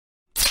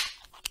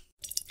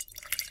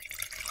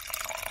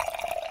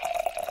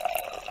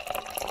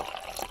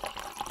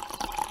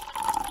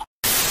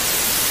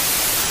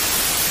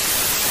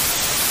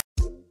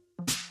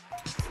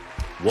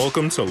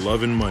Welcome to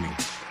Love and Money,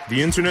 the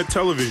internet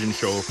television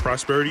show of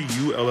Prosperity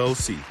U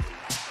LLC,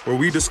 where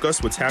we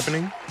discuss what's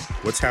happening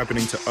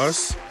to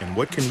us, and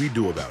what can we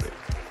do about it.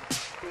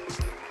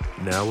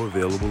 Now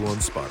available on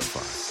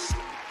Spotify.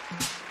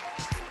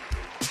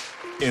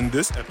 In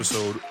this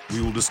episode,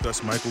 we will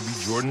discuss Michael B.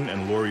 Jordan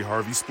and Lori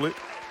Harvey split,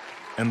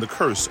 and the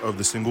curse of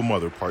the single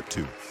mother, part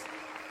 2.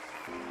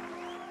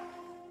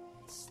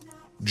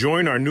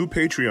 Join our new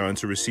Patreon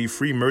to receive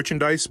free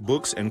merchandise,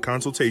 books, and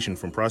consultation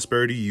from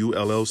Prosperity U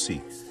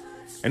LLC.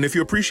 And if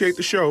you appreciate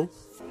the show,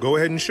 go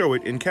ahead and show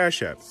it in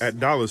Cash App at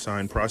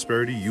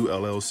 $Prosperity U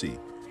LLC.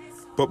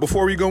 But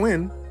before we go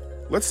in,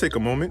 let's take a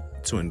moment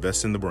to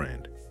invest in the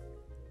brand.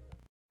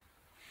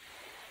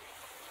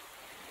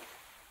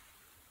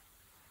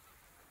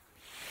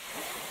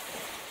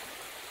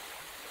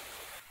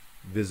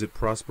 Visit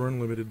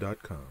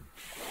prosperunlimited.com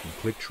and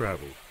click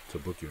travel to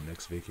book your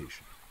next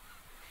vacation.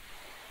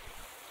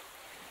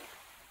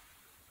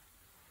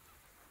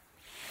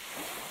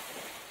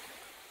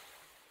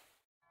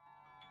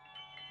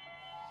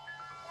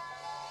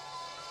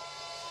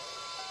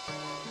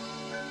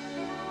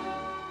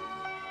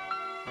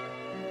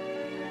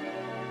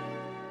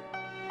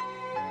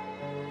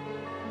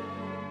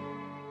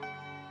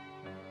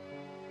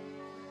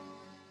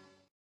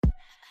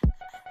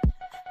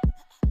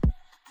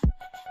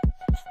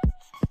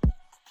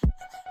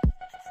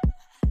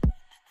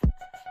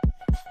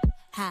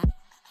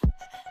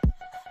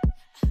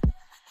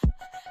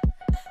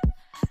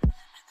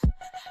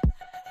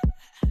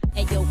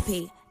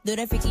 Do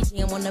that freaky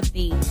jam on the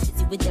beat.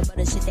 Busy with that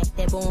butter shit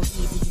that bone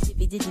feed.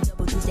 Did you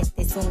double do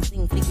that song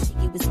sing.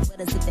 Flicky with some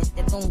butter so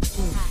that bone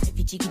too. If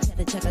you cheeky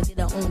cheddar, get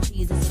her own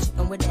cheese. And so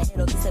chicken with that head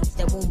or this up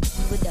that won't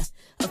be with the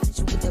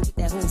official with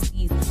that whole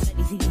sleeve.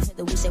 Bloody see each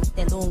other with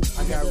that long.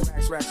 I got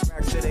racks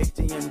to the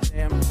ATM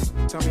jam.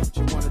 Tell me what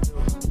you wanna do.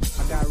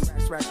 I got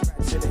racks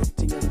to the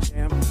ATM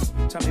jam.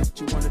 Tell me what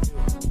you wanna do.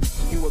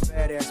 You a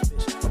badass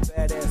bitch.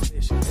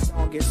 It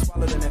don't get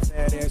swallowed in that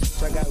fat ass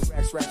bitch. I got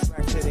racks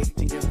to the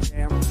ATM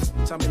jam.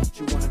 Tell me what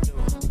you wanna do.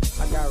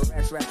 I got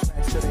racks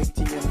to the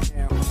ATM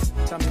jam.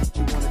 Tell me what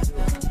you wanna do.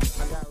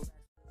 I got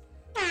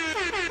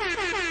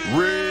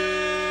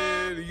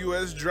Red, the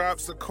U.S.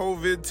 drops a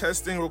COVID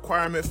testing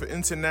requirement for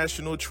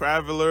international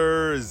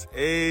travelers.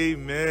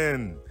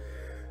 Amen.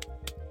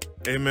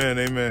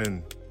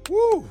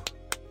 Woo.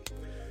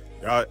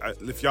 Y'all,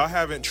 if y'all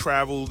haven't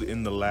traveled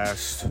in the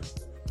last,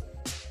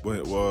 we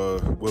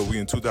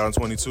in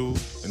 2022?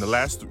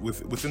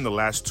 Within the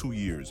last 2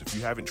 years, if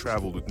you haven't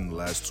traveled within the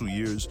last 2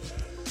 years,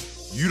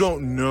 you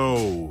don't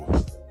know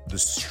the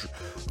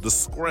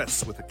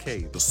stress with a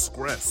K, the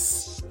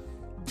stress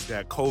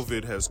that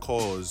COVID has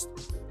caused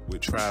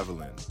with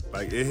traveling.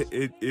 Like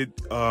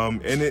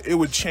it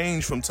would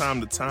change from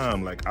time to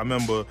time. Like I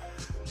remember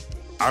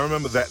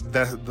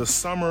that the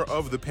summer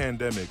of the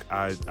pandemic,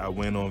 I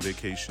went on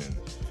vacation,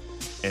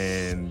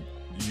 and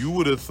you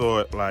would have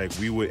thought like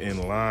we were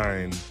in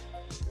line.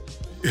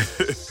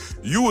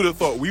 You would have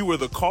thought we were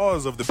the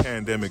cause of the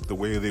pandemic, the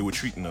way they were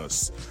treating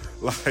us.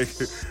 Like,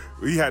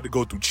 we had to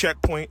go through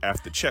checkpoint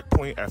after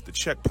checkpoint after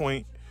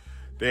checkpoint.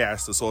 They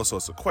asked us all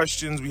sorts of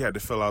questions. We had to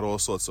fill out all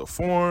sorts of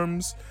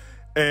forms.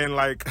 And,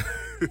 like,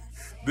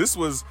 this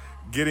was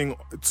getting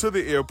to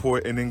the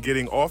airport and then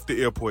getting off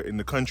the airport in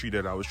the country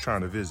that I was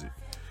trying to visit.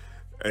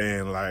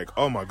 And, like,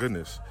 oh, my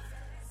goodness.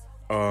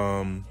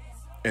 And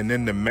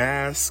then the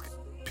mask.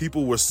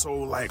 People were so,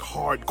 like,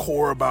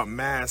 hardcore about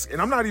masks.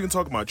 And I'm not even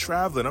talking about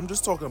traveling. I'm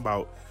just talking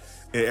about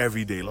in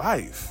everyday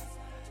life.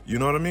 You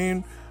know what I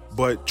mean?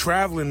 But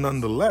traveling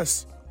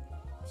nonetheless,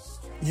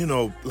 you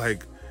know,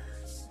 like,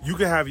 you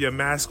can have your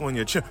mask on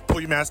your chin.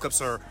 Pull your mask up,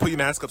 sir. Pull your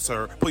mask up,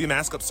 sir. Pull your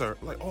mask up, sir.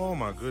 Like, oh,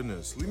 my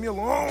goodness. Leave me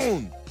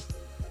alone.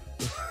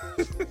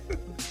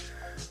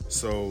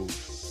 So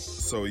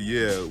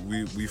yeah,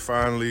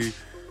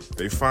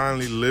 they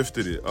finally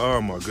lifted it.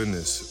 Oh, my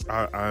goodness.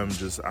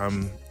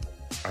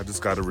 I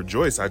just gotta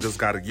rejoice. I just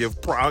gotta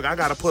I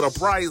gotta put a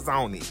prize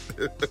on it.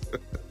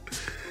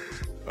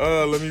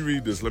 Let me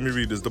read this.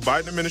 The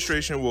Biden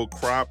administration will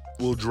drop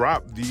the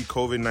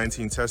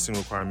COVID-19 testing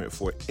requirement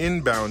for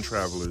inbound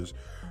travelers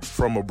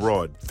from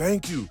abroad.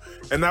 Thank you.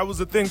 And that was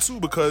the thing too,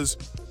 because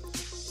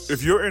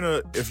if you're in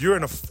a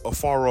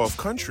far off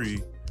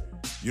country,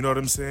 you know what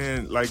I'm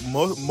saying? Like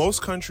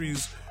most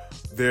countries,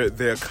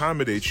 they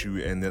accommodate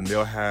you, and then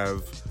they'll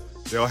have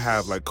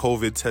like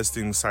COVID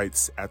testing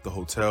sites at the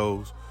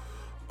hotels.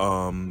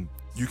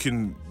 You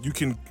can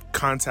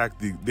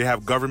contact they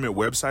have government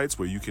websites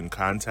where you can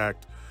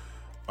contact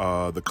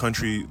the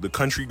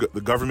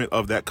government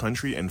of that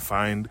country and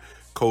find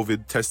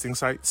COVID testing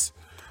sites.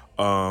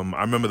 I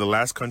remember the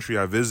last country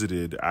I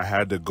visited, I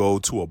had to go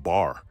to a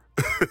bar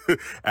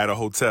at a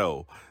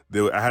hotel.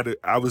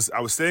 I was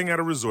staying at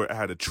a resort. I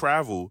had to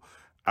travel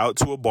out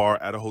to a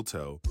bar at a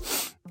hotel.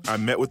 I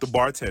met with the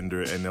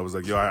bartender, and I was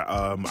like, yo,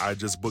 I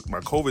just booked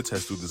my COVID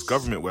test through this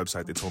government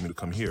website. They told me to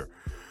come here.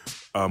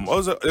 It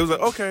was like,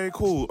 okay,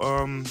 cool.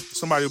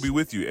 Somebody will be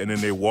with you. And then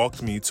they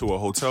walked me to a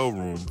hotel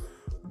room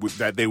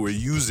that they were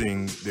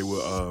using.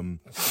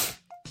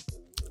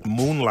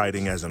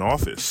 moonlighting as an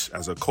office,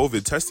 as a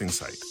COVID testing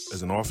site,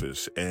 as an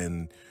office.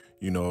 And,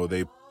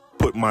 they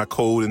put my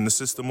code in the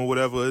system or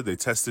whatever. They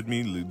tested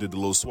me, did the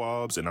little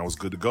swabs, and I was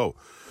good to go.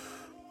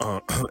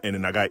 And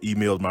then I got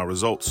emailed my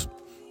results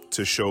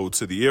to show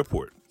to the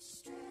airport.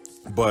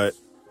 But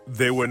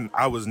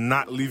I was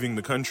not leaving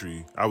the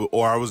country, I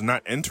was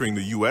not entering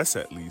the U.S.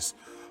 at least,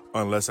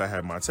 unless I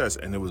had my test.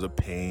 And it was a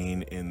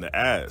pain in the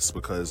ass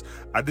because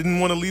I didn't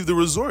want to leave the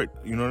resort.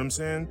 You know what I'm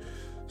saying?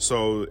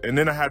 So, and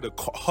then I had to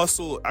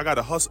hustle. I had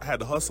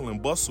to hustle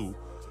and bustle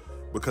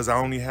because I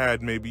only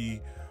had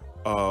maybe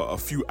a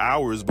few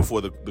hours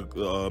before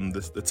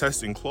the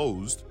testing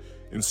closed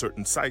in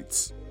certain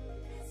sites.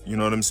 You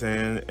know what I'm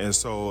saying? And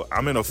so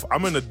I'm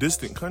in a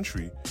distant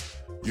country.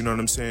 You know what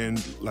I'm saying?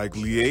 Like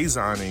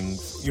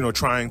liaisoning,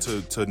 trying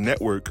to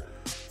network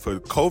for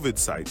COVID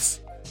sites.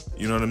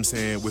 You know what I'm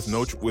saying? With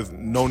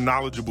no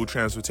knowledgeable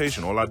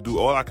transportation. All I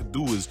could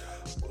do is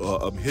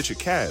hitch a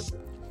cab.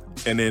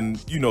 And then,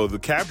 the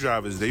cab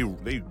drivers, they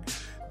RAPE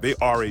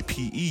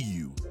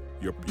you.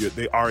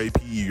 They RAPE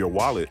your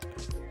wallet.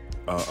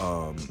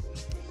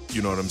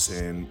 You know what I'm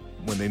saying?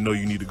 When they know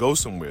you need to go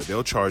somewhere,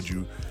 they'll charge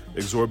you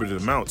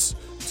exorbitant amounts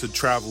to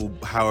travel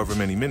however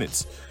many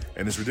minutes.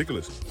 And it's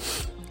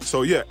ridiculous.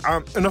 So yeah,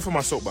 enough of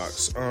my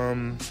soapbox.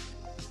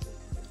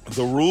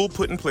 The rule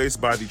put in place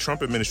by the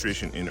Trump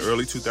administration in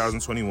early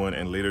 2021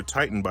 and later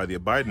tightened by the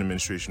Biden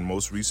administration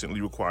most recently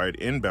required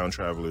inbound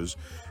travelers,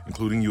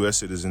 including U.S.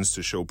 citizens,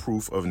 to show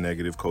proof of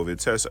negative COVID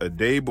tests a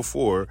day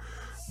before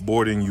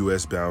boarding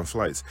U.S.-bound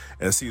flights.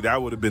 And see,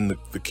 that would have been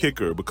the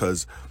kicker,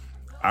 because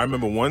I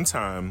remember one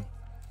time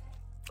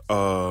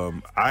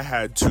I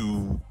had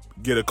to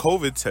get a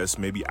COVID test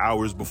maybe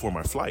hours before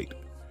my flight.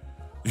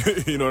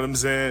 You know what I'm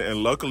saying?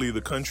 And luckily the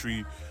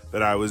country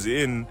that I was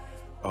in,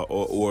 they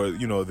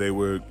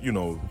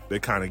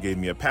kind of gave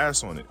me a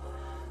pass on it.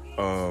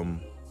 Blah,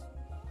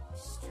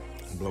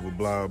 blah,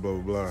 blah, blah,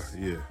 blah,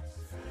 yeah.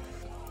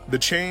 The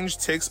change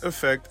takes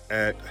effect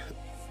at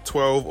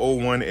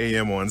 12:01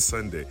 a.m. on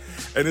Sunday.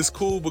 And it's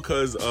cool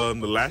because the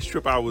last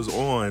trip I was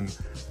on,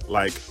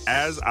 like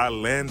as I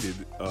landed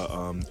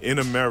in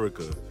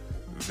America,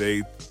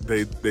 they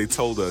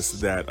told us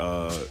that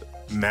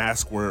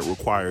masks weren't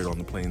required on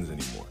the planes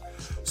anymore.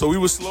 So we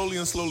were slowly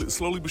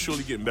but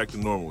surely getting back to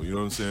normal. You know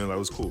what I'm saying? That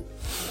was cool.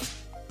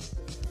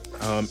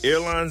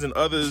 Airlines and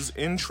others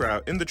in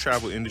the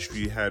travel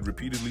industry had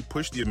repeatedly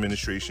pushed the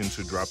administration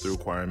to drop the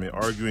requirement,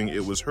 arguing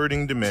it was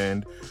hurting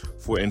demand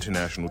for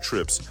international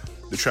trips.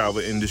 The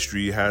travel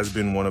industry has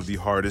been one of the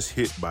hardest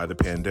hit by the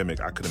pandemic.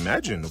 I could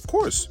imagine, of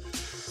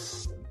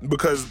course,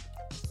 because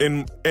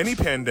in any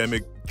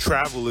pandemic,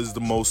 travel is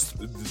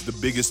the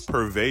biggest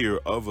purveyor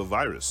of a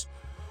virus.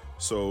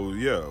 So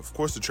yeah, of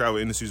course the travel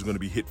industry is going to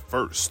be hit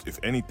first, if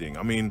anything.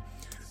 I mean,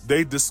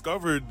 they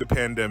discovered the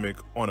pandemic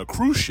on a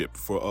cruise ship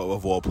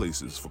of all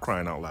places, for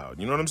crying out loud.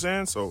 You know what I'm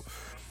saying? So,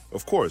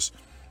 of course,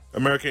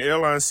 American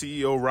Airlines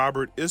CEO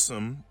Robert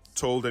Isom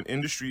told an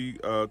industry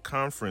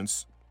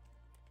conference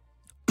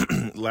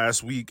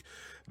last week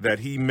that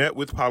he met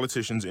with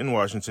politicians in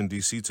Washington,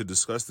 D.C. to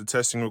discuss the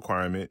testing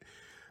requirement,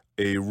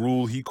 a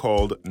rule he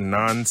called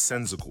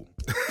nonsensical.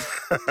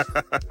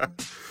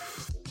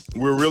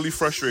 We're really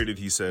frustrated,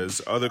 he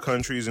says. Other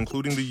countries,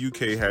 including the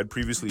UK, had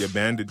previously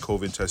abandoned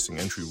COVID testing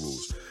entry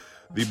rules.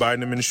 The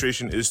Biden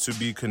administration is to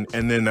be,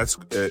 and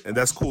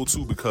that's cool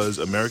too, because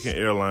American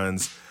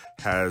Airlines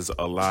has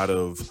a lot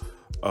of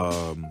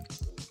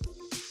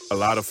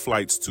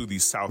flights to the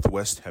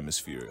Southwest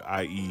Hemisphere,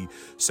 i.e.,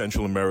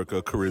 Central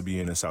America,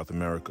 Caribbean, and South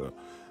America,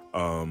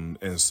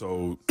 and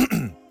so.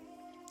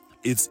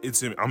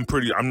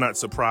 I'm not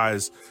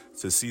surprised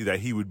to see that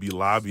he would be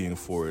lobbying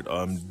for it.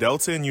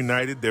 Delta and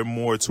United, they're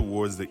more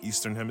towards the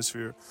Eastern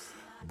Hemisphere,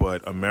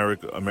 but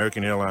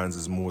American Airlines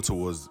is more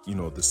towards,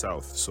 the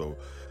South. So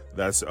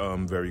that's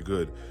very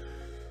good.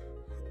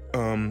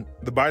 The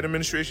Biden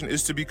administration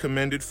is to be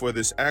commended for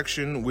this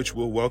action, which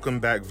will welcome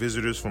back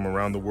visitors from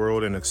around the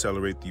world and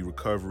accelerate the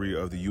recovery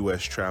of the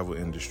U.S. travel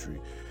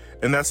industry.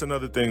 And that's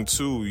another thing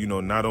too,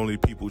 not only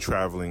people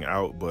traveling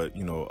out, but,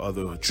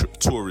 other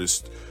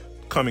tourists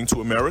coming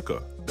to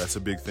America. That's a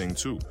big thing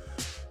too.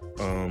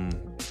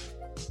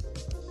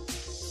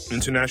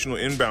 International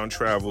inbound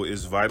travel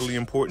is vitally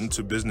important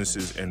to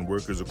businesses and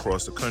workers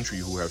across the country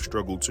who have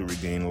struggled to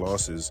regain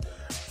losses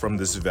from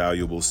this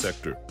valuable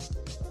sector.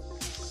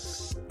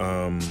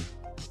 I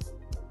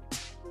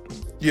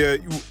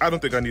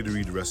don't think I need to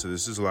read the rest of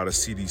this. There's a lot of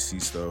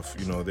CDC stuff.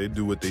 They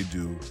do what they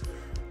do.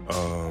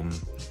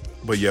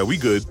 But yeah, we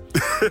good.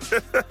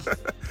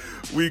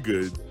 We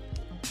good.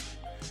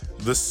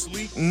 The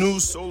sleek new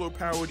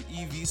solar-powered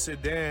EV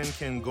sedan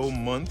can go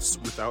months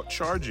without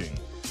charging.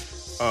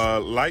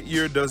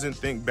 Lightyear doesn't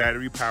think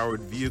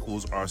battery-powered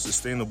vehicles are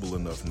sustainable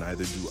enough.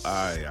 Neither do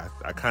I.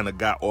 I kind of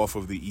got off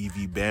of the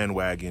EV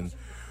bandwagon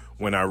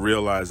when I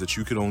realized that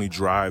you could only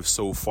drive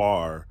so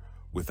far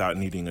without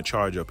needing a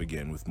charge up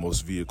again with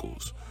most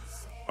vehicles.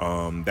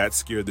 That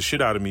scared the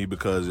shit out of me,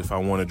 because if I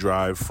want to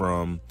drive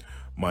from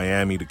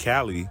Miami to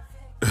Cali,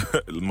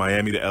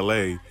 Miami to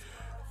LA,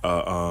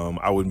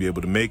 I wouldn't be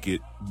able to make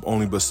it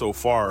only but so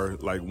far.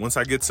 Like once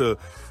I get to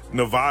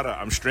Nevada,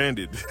 I'm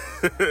stranded.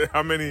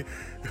 How many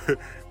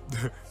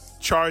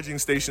charging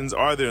stations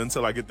are there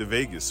until I get to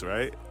Vegas,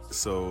 right?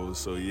 So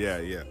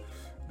yeah.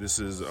 This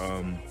is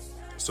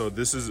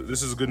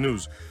good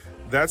news.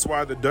 That's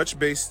why the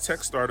Dutch-based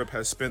tech startup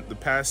has spent the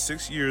past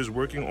 6 years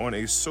working on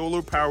a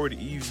solar-powered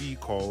EV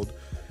called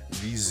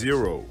the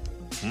Zero.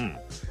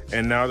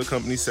 And now the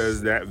company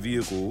says that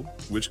vehicle,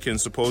 which can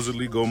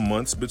supposedly go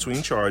months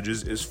between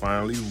charges, is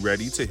finally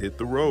ready to hit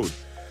the road.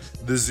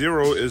 The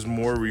Zero is a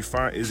more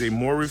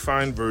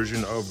refined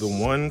version of the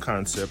One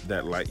concept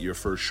that Lightyear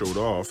first showed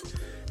off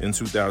in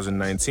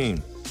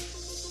 2019.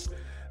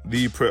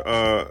 The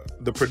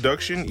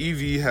production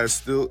EV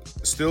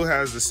still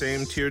has the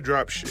same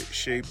teardrop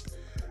shaped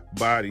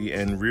body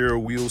and rear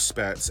wheel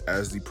spats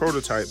as the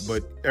prototype,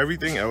 but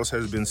everything else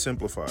has been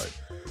simplified.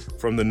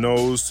 From the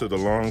nose to the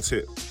long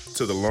tail,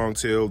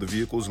 the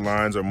vehicle's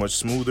lines are much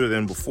smoother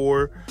than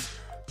before.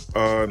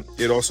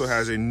 It also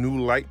has a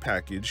new light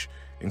package,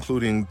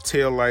 including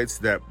tail lights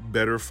that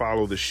better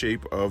follow the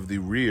shape of the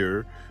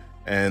rear,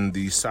 and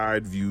the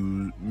side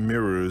view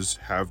mirrors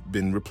have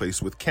been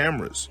replaced with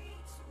cameras.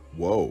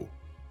 Whoa,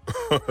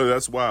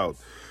 that's wild.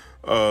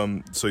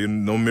 So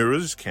no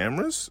mirrors,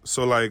 cameras.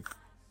 So like,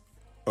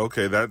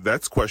 okay,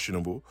 that's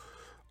questionable.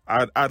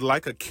 I'd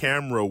like a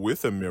camera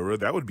with a mirror.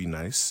 That would be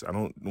nice. I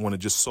don't want to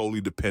just solely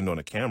depend on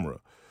a camera,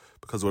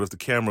 because what if the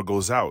camera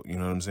goes out? You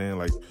know what I'm saying?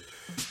 Like,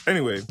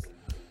 anyway,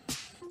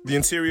 the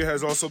interior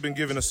has also been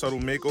given a subtle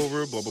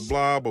makeover. Blah blah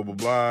blah blah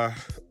blah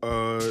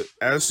blah.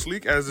 As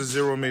sleek as the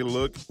Zero may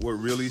look, what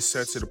really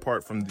sets it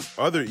apart from the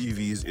other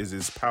EVs is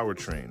its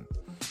powertrain.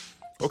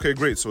 Okay,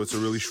 great. So it's a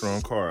really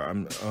strong car.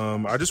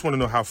 I just want to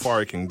know how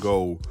far it can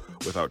go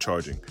without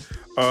charging.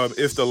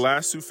 If the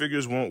last two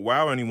figures won't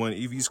wow anyone,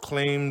 EV's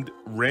claimed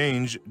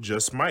range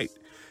just might.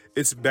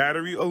 Its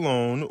battery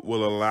alone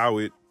will allow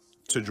it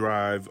to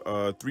drive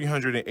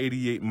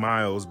 388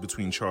 miles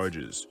between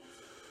charges.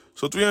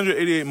 So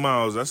 388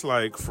 miles, that's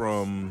like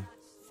from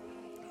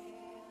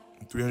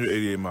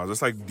 388 miles.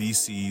 That's like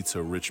DC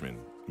to Richmond,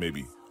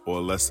 maybe, or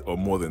less, or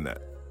more than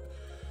that.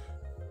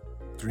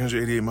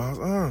 388 miles.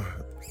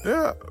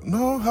 Yeah,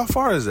 no, how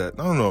far is that?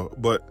 I don't know,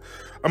 but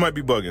I might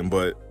be bugging,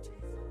 but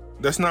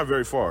that's not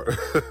very far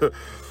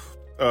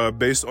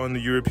based on the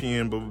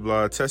European blah, blah,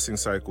 blah testing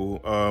cycle.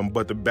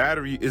 But the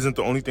battery isn't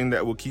the only thing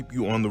that will keep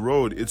you on the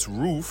road. Its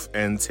roof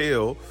and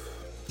tail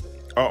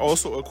are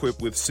also equipped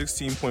with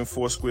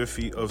 16.4 square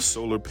feet of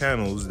solar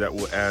panels that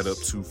will add up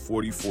to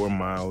 44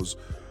 miles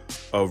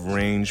of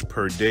range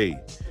per day.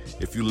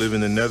 If you live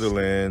in the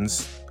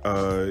Netherlands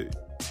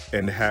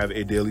and have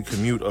a daily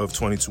commute of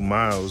 22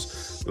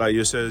 miles,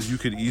 Lightyear says you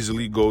could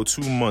easily go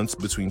 2 months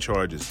between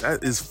charges.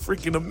 That is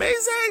freaking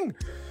amazing.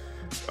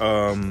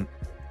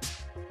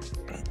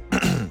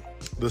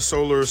 The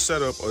solar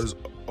setup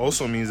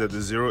also means that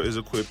the Zero is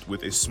equipped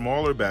with a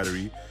smaller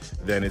battery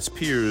than its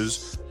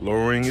peers,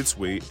 lowering its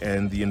weight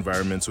and the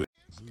environmental.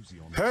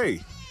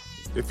 Hey,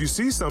 if you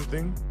see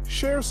something,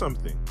 share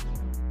something.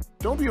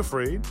 Don't be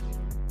afraid.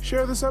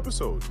 Share this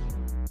episode.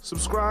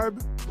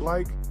 Subscribe,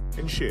 like,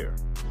 and share.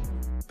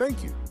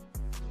 Thank you.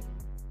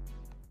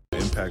 The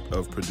impact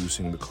of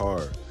producing the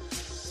car.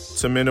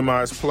 To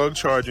minimize plug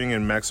charging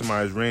and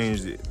maximize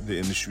range, the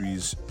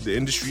industry's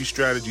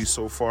strategy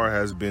so far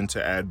has been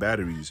to add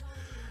batteries.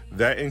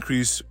 That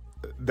increases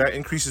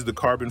the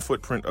carbon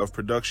footprint of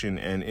production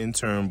and in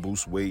turn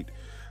boosts weight.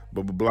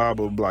 Blah blah blah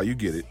blah blah. You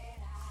get it.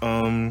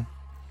 Oh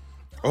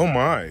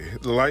my!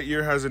 The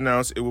Lightyear has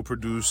announced it will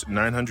produce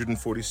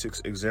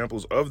 946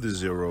 examples of the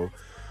Zero,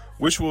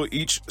 which will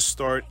each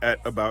start at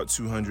about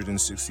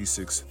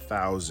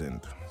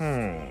 266,000.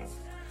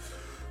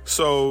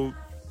 So,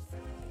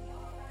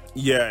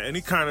 yeah,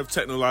 any kind of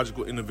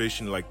technological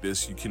innovation like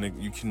this, you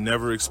can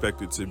never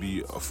expect it to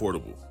be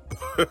affordable,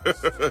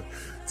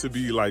 to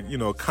be like,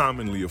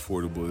 commonly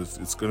affordable.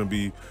 It's going to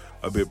be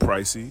a bit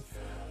pricey.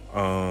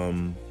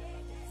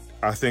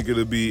 I think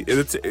I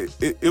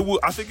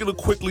think it'll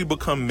quickly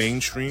become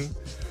mainstream.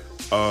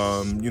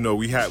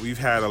 We've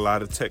had a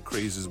lot of tech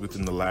crazes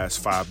within the last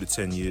 5 to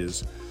 10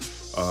 years,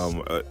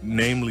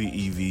 namely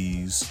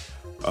EVs,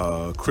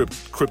 the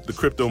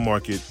crypto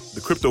market, the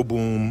crypto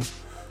boom,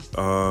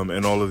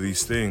 and all of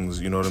these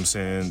things, you know what I'm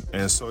saying?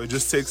 And so it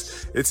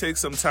takes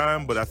some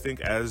time, but I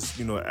think as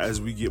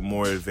we get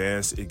more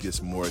advanced, it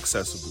gets more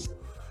accessible.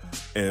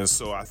 And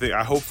so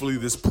hopefully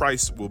this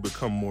price will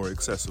become more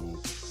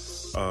accessible,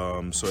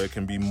 so it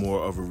can be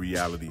more of a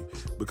reality,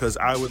 because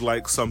I would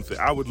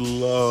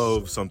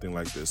love something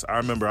like this. I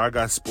remember I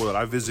got spoiled.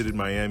 I visited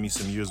Miami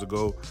some years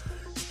ago,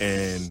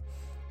 and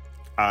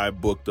I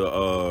booked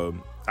a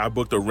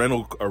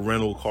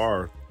rental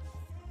car,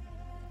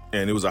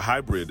 and it was a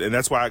hybrid, and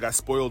that's why I got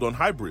spoiled on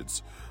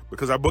hybrids,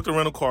 because I booked a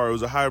rental car. It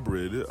was a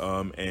hybrid,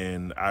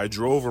 and I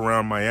drove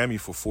around Miami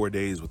for 4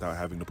 days without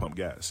having to pump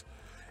gas.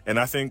 And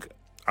I think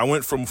I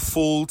went from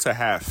full to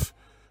half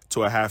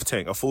to a half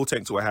tank, a full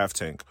tank to a half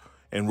tank,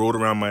 and rode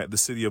around the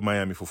city of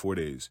Miami for 4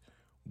 days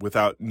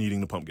without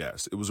needing to pump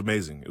gas. It was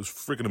amazing. It was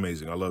freaking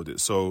amazing. I loved it.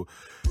 So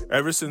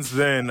ever since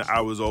then,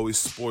 I was always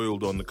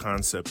spoiled on the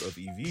concept of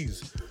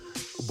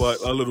EVs, but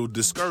a little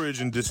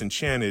discouraged and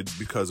disenchanted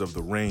because of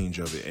the range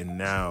of it. And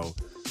now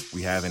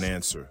we have an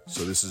answer.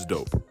 So this is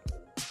dope.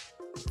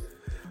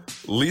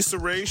 Lisa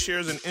Ray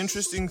shares an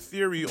interesting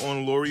theory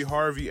on Lori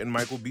Harvey and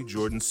Michael B.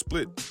 Jordan's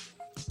split.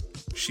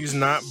 She's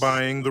not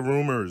buying the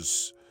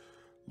rumors.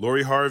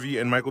 Lori Harvey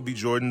and Michael B.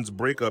 Jordan's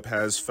breakup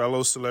has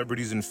fellow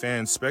celebrities and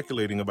fans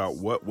speculating about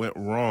what went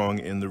wrong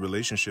in the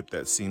relationship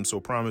that seemed so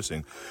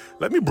promising.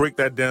 Let me break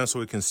that down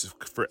so it can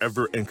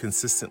forever and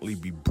consistently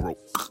be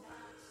broke.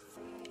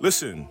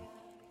 Listen,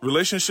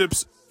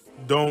 relationships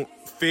don't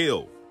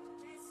fail.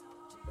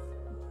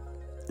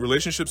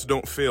 Relationships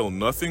don't fail.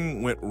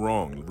 Nothing went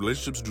wrong.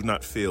 Relationships do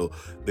not fail.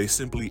 They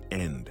simply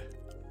end.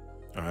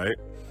 All right?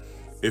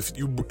 If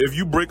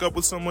you break up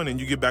with someone and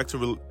you get back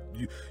to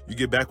you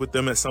get back with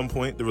them at some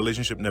point, the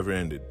relationship never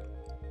ended.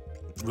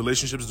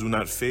 Relationships do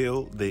not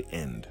fail, they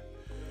end.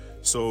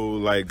 So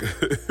like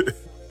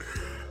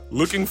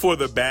looking for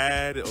the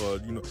bad or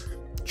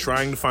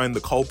trying to find the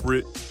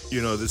culprit,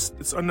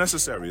 it's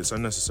unnecessary. It's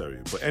unnecessary.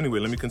 But anyway,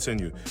 let me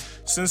continue.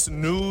 Since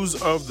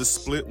news of the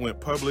split went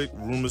public,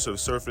 rumors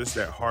have surfaced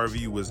that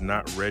Harvey was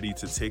not ready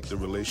to take the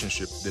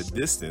relationship the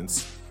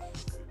distance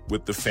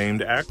with the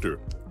famed actor.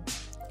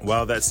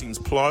 While that seems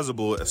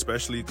plausible,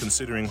 especially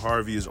considering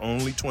Harvey is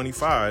only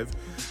 25,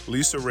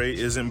 Lisa Ray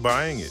isn't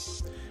buying it.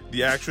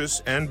 The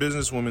actress and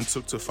businesswoman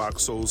took to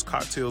Fox Soul's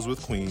Cocktails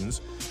with Queens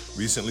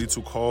recently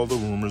to call the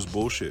rumors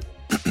bullshit.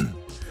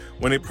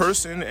 When a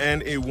person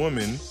and a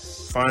woman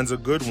finds a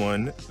good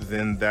one,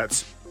 then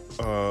that's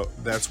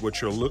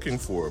what you're looking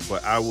for.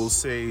 But I will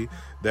say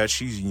that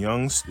she's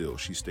young still,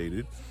 she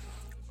stated.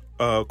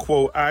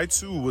 Quote, I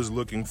too was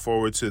looking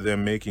forward to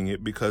them making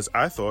it because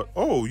I thought,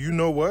 oh, you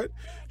know what?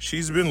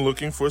 She's been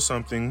looking for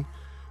something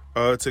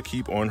to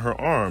keep on her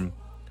arm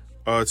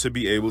to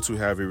be able to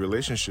have a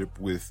relationship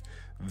with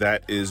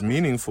that is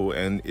meaningful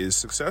and is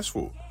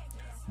successful.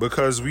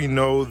 Because we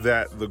know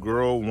that the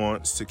girl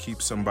wants to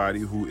keep somebody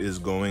who is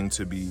going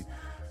to be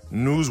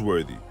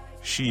newsworthy.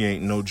 She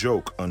ain't no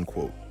joke,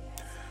 unquote.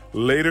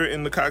 Later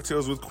in the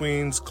Cocktails with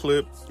Queens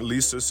clip,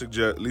 Lisa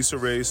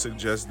Ray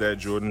suggests that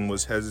Jordan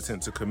was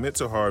hesitant to commit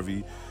to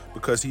Harvey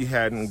because he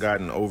hadn't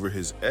gotten over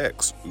his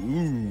ex.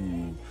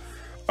 Ooh.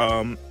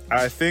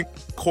 I think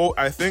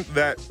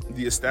that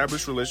the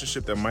established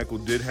relationship that Michael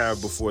did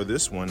have before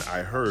this one, I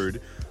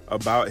heard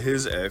about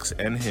his ex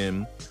and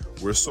him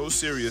were so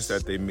serious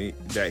that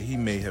he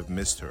may have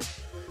missed her,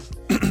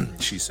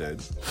 she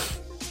said.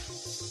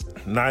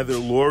 Neither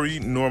Lori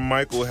nor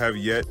Michael have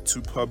yet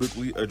to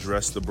publicly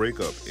address the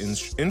breakup.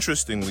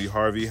 Interestingly,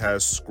 Harvey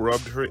has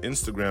scrubbed her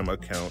Instagram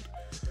account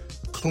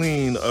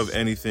clean of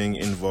anything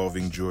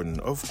involving Jordan.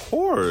 Of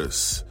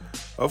course,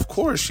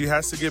 she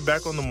has to get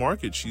back on the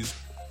market.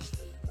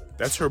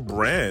 That's her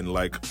brand.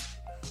 Like,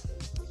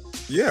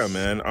 yeah,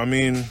 man. I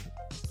mean,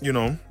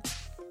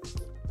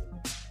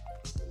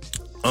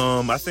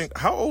 I think,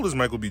 how old is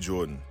Michael B.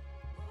 Jordan?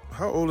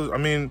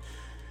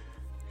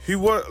 He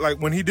was, like,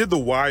 when he did The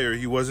Wire,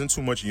 he wasn't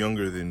too much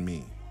younger than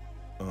me.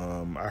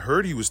 I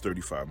heard he was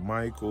 35.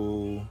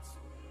 Michael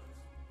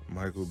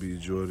B.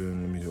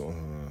 Jordan,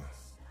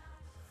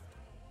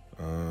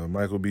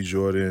 Michael B.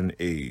 Jordan,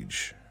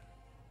 age.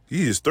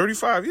 He is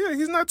 35. Yeah,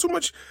 he's not too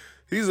much.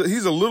 He's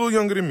a little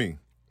younger than me.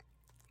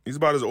 He's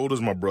about as old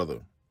as my brother.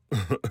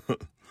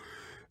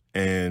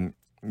 And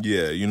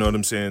yeah, you know what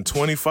I'm saying?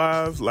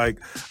 25, like,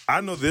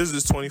 I know there's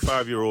this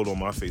 25-year-old on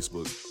my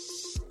Facebook.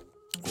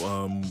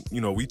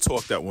 We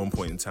talked at one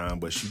point in time,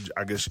 but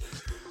I guess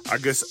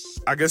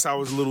I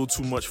was a little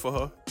too much for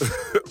her.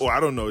 Or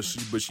I don't know,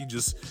 she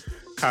just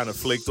kind of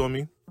flaked on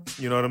me.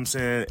 You know what I'm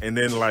saying? And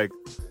then, like,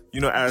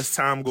 as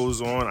time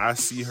goes on, I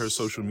see her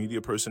social media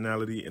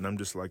personality, and I'm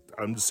just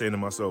saying to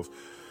myself,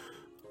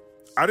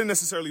 I didn't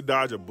necessarily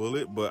dodge a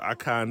bullet, but I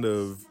kind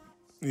of,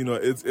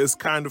 it's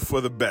kind of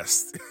for the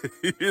best.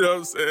 You know what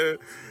I'm saying?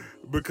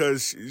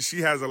 Because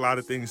she has a lot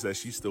of things that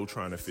she's still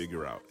trying to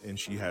figure out, and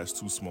she has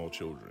 2 small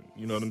children.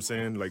 You know what I'm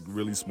saying? Like,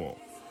 really small.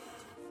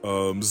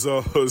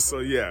 So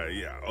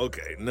yeah,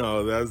 okay.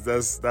 No,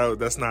 that's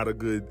not a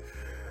good.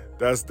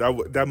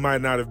 That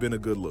might not have been a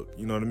good look.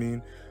 You know what I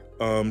mean?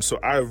 So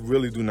I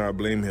really do not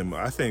blame him.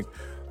 I think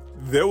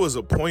there was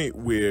a point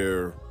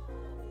where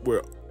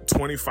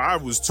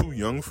 25 was too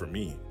young for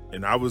me,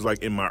 and I was like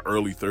in my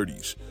early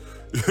 30s.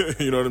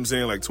 You know what I'm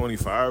saying? Like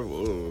 25.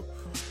 Oh.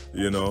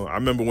 I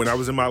remember when I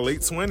was in my late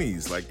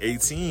 20s, like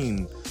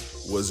 18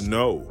 was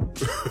no.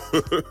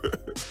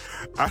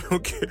 I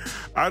don't care.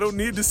 I don't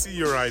need to see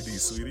your ID,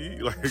 sweetie.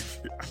 Like,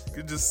 I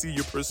can just see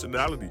your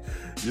personality.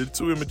 You're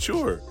too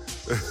immature.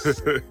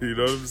 You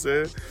know what I'm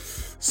saying?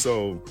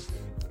 So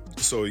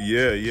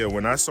yeah.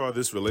 When I saw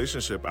this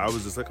relationship, I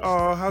was just like,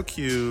 oh, how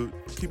cute.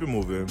 Keep it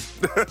moving.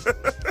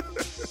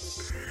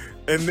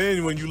 And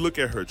then when you look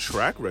at her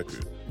track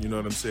record, you know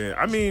what I'm saying?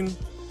 I mean,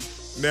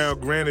 now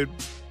granted,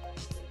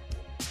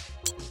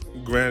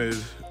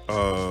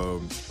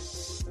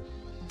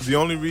 the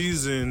only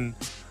reason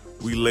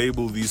we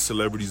label these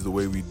celebrities the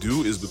way we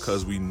do is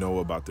because we know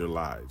about their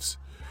lives.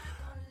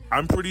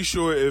 I'm pretty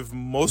sure if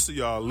most of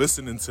y'all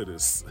listening to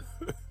this,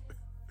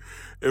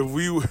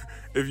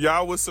 if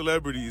y'all were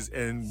celebrities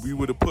and we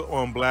would have put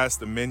on blast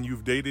the men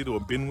you've dated or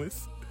been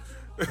with,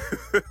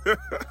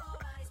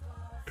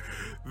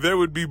 there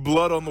would be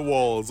blood on the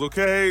walls,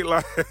 okay?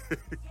 Like,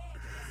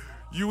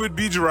 you would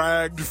be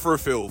dragged for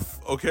filth,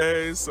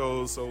 okay?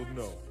 So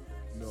no.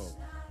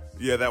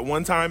 Yeah, that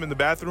one time in the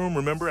bathroom,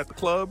 remember, at the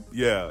club?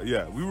 Yeah,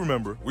 we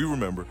remember.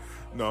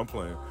 No, I'm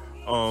playing.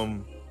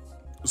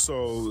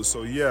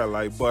 So yeah,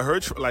 like, but her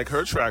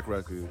track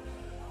record,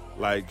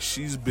 like,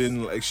 she's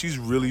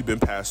really been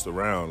passed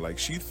around. Like,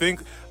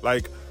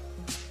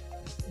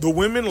 the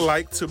women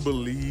like to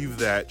believe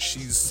that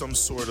she's some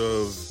sort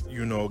of,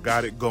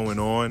 got it going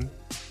on.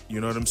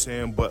 You know what I'm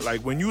saying? But,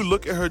 like, when you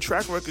look at her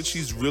track record,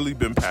 she's really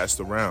been passed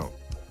around.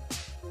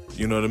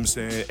 You know what I'm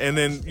saying? And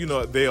then,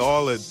 they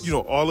all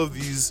all of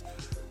these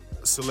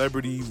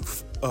celebrity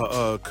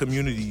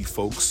community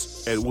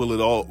folks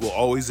will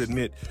always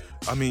admit,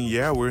 I mean,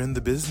 yeah, we're in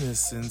the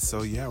business, and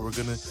so, yeah, we're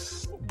going to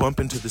bump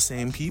into the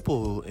same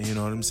people, you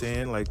know what I'm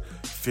saying? Like,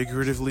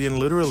 figuratively and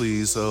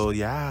literally. So,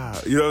 yeah,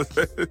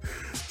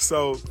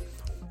 So,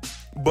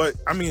 but,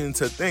 I mean,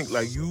 to think,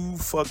 like, you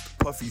fucked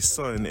Puffy's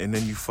son, and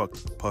then you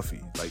fucked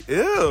Puffy. Like,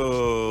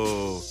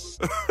 ew.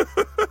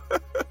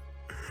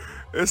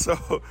 And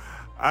so,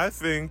 I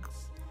think,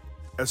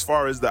 as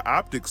far as the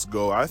optics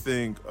go, I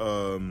think,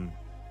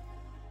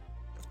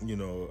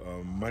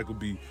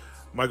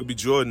 Michael B.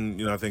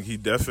 Jordan, I think he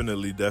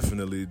definitely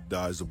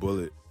dodged a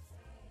bullet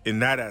in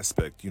that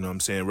aspect, you know what I'm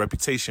saying,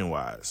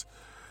 reputation-wise.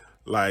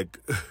 Like,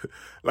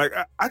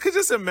 I could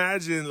just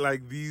imagine,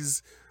 like,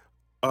 these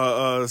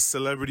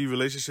celebrity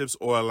relationships,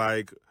 or,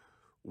 like,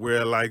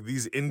 where, like,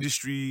 these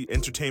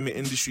entertainment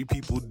industry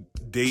people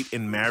date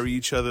and marry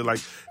each other. Like,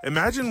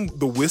 imagine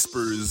the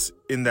whispers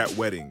in that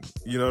wedding.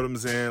 You know what I'm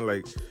saying?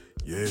 Like,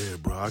 yeah,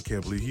 bro, I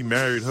can't believe he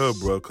married her,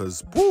 bro,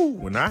 because, woo,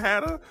 when I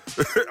had her,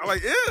 I'm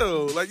like,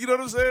 ew. Like, you know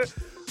what I'm saying?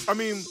 I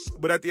mean,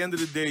 but at the end of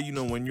the day,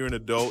 when you're an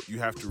adult, you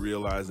have to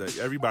realize that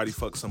everybody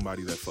fucks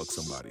somebody that fucks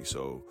somebody.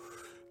 So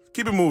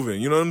keep it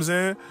moving. You know what I'm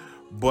saying?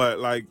 But,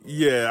 like,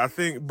 yeah, I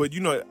think, but,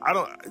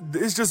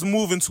 it's just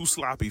moving too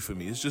sloppy for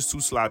me. It's just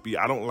too sloppy.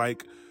 I don't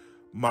like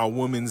my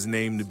woman's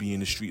name to be in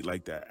the street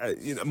like that.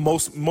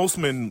 Most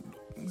men,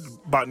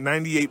 about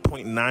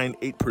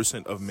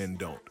 98.98% of men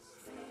don't.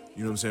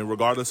 You know what I'm saying?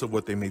 Regardless of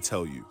what they may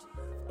tell you.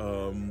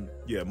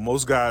 Yeah,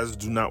 most guys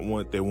do not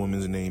want their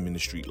woman's name in the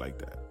street like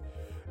that.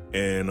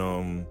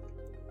 And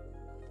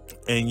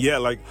yeah,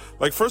 like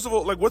first of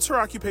all, like, what's her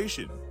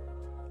occupation?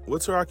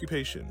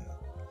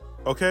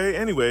 Okay,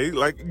 anyway,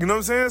 like, you know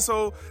what I'm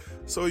saying?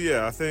 So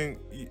yeah, I think,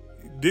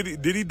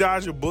 did he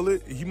dodge a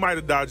bullet? He might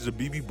have dodged a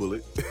BB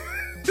bullet.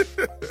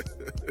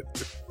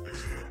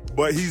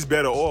 But he's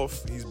better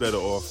off. He's better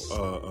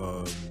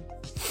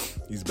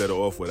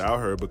off without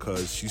her,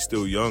 because she's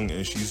still young,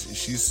 and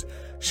she's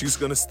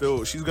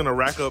gonna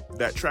rack up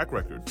that track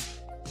record.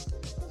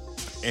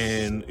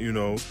 And,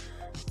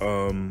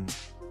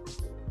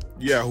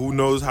 yeah, who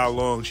knows how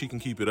long she can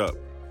keep it up.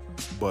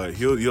 But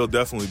he'll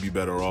definitely be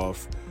better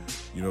off,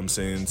 you know what I'm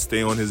saying,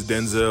 stay on his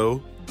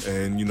Denzel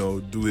and,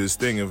 do his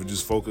thing and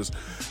just focus.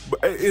 But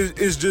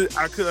it's just,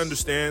 I could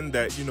understand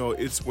that,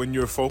 it's when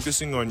you're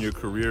focusing on your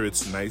career,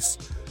 it's nice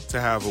to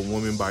have a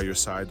woman by your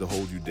side to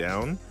hold you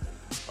down.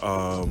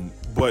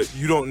 But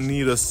you don't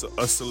need a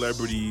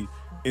celebrity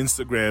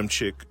Instagram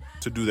chick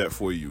to do that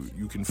for you.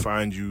 You can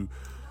find you,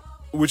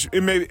 which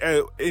it may,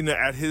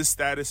 at his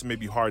status, it may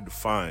be hard to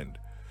find.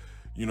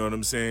 You know what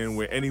I'm saying?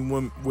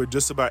 Where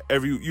just about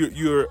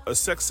you're a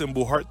sex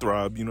symbol,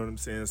 heartthrob, you know what I'm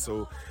saying?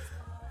 So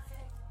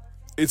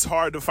it's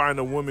hard to find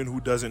a woman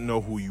who doesn't know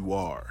who you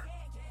are.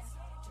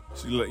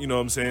 So, you know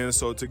what I'm saying?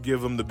 So to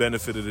give them the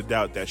benefit of the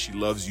doubt that she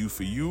loves you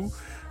for you,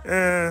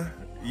 yeah,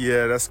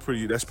 that's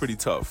pretty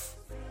tough.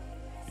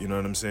 You know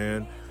what I'm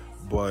saying?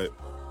 But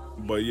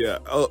yeah,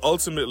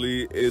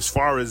 ultimately, as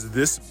far as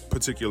this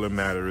particular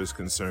matter is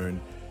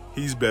concerned,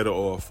 he's better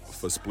off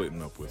for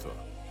splitting up with her.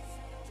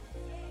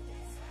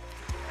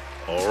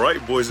 All right,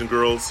 boys and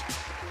girls,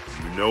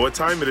 you know what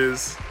time it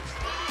is.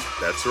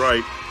 That's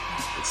right.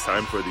 It's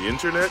time for the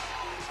internet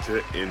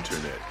to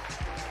internet.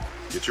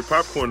 Get your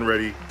popcorn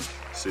ready,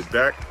 sit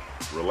back,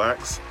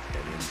 relax,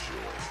 and enjoy.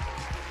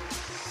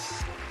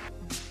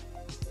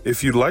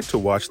 If you'd like to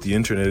watch the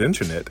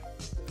internet,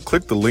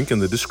 click the link in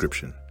the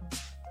description.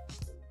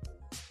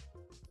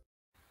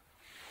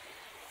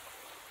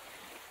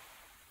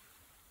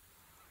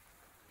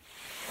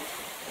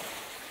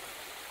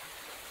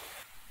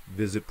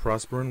 Visit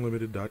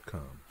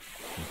prosperunlimited.com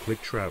and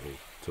click travel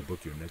to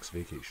book your next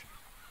vacation.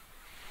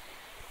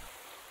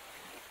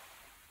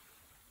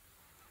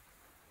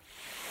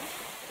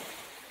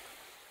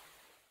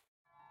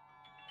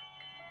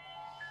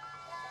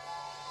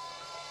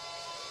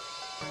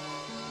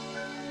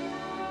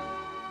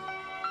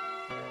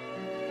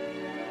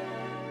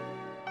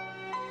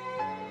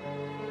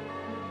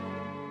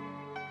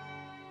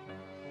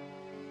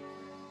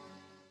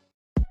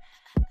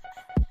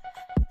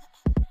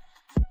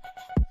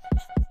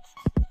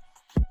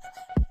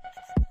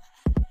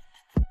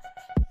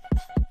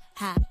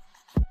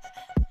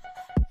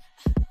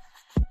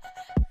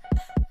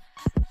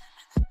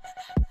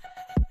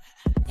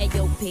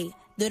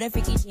 Do that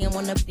freaky jam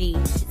on the beat.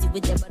 Busy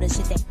with that butter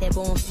shit, that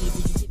bone feed.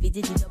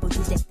 Did you double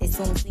do that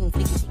song sing.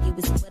 Flicky flicky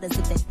with some butter,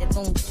 sip that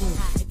phone tune.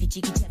 If you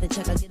cheeky cheddar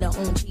chuck, I get her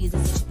own cheese. And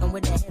so chicken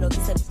with that head, or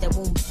this bitch that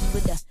won't be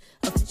with the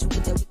official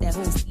with that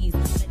whole sleeve.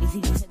 Let me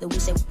see the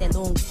wish that with that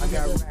long. I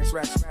got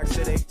racks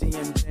to the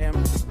ATM jam.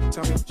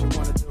 Tell me what you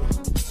wanna do.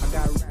 I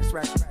got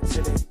racks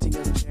to the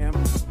ATM jam.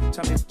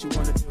 Tell me what you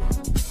wanna do.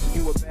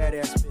 You a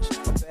badass bitch.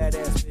 If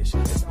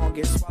I don't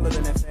get swallowed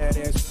in that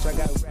fat ass bitch, I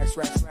got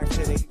racks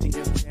to the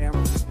ATM jam.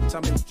 Tell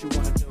me what you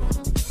wanna do.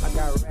 I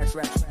got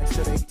racks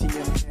to the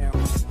ATM jam.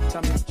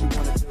 Tell me what you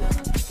wanna do. I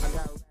got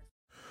racks.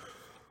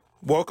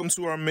 Welcome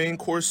to our main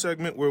course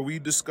segment where we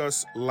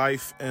discuss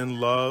life and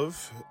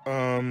love.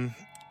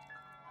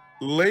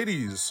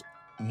 Ladies,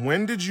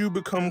 when did you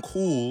become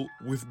cool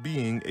with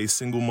being a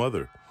single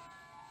mother?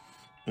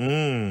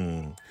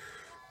 I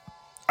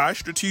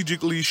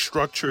strategically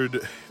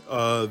structured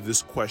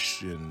this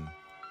question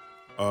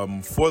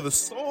for the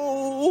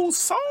sole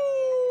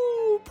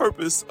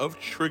purpose of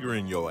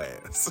triggering your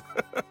ass.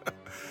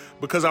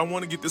 Because I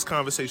want to get this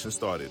conversation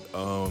started.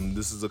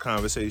 This is a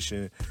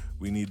conversation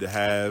we need to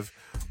have.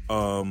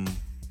 I'm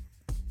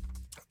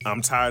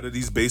tired of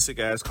these basic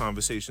ass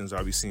conversations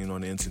I be seeing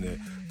on the internet.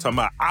 Talking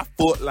about, I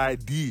fought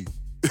like D.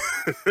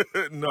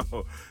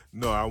 No,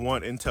 I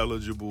want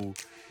intelligible,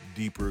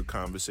 deeper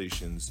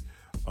conversations.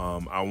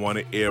 I want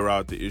to air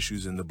out the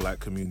issues in the black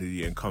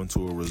community and come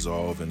to a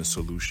resolve and a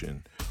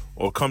solution,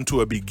 or come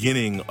to a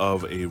beginning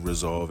of a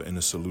resolve and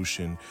a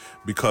solution,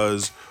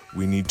 because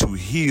we need to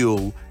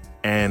heal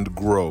and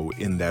grow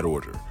in that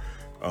order.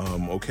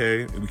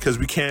 Okay? Because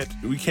we can't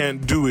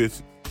do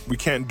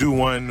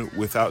one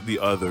without the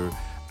other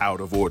out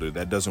of order.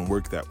 That doesn't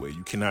work that way.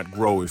 You cannot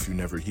grow if you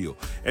never heal.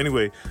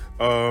 Anyway,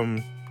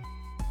 I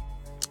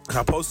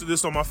posted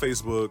this on my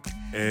Facebook,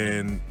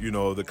 and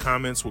the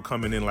comments were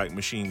coming in like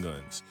machine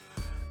guns.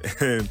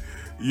 And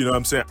you know what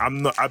I'm saying?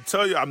 I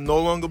tell you, I'm no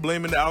longer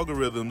blaming the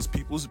algorithms.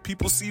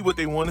 People see what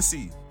they want to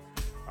see.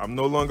 I'm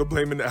no longer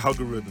blaming the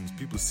algorithms.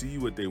 People see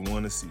what they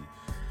want to see.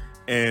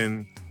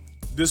 And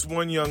this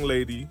one young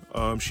lady,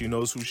 she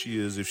knows who she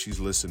is if she's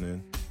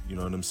listening. You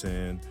know what I'm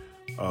saying?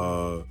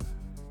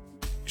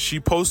 She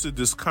posted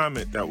this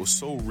comment that was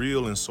so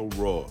real and so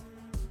raw.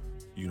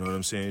 You know what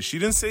I'm saying? She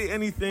didn't say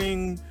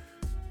anything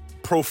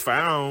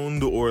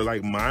profound or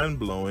like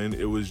mind-blowing.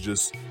 It was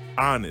just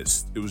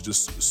honest. It was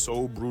just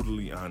so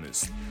brutally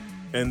honest.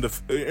 And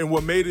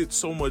what made it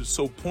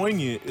so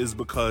poignant is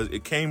because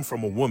it came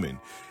from a woman,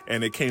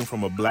 and it came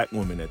from a black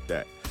woman at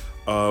that.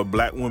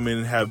 Black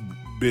women have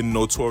been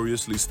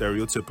notoriously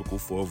stereotypical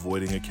for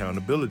avoiding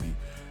accountability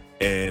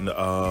and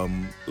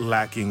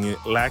lacking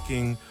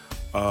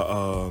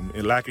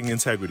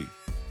integrity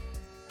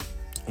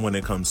when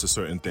it comes to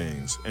certain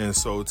things. And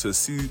so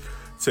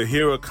to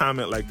hear a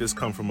comment like this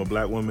come from a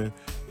black woman,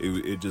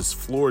 it just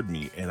floored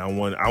me, and I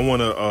want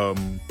to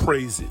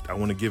praise it. I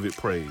want to give it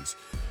praise.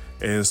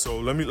 And so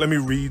let me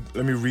read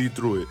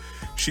through it.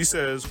 She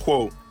says,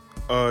 quote,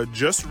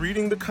 just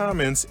reading the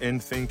comments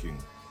and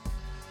thinking,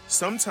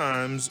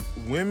 sometimes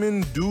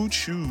women do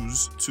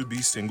choose to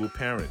be single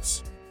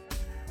parents.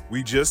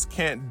 We just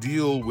can't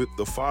deal with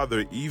the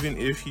father, even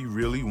if he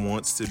really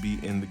wants to be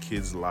in the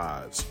kids'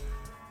 lives.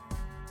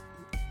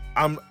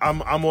 I'm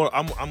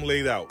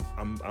laid out.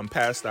 I'm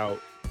passed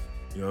out.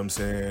 You know what I'm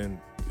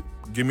saying?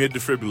 Give me a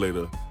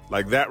defibrillator.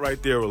 Like that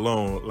right there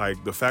alone,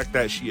 like the fact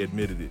that she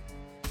admitted it.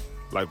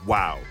 Like,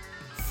 wow.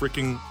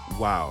 Freaking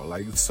wow.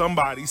 Like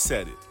somebody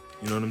said it.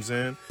 You know what I'm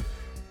saying?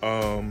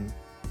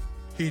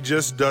 He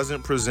just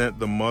doesn't present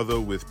the mother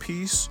with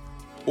peace,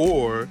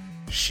 or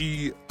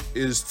she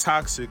is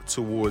toxic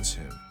towards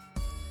him.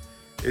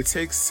 It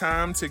takes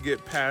time to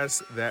get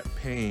past that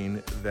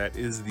pain that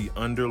is the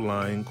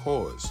underlying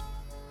cause.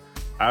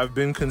 I've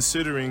been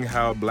considering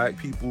how black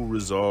people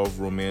resolve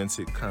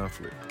romantic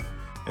conflict,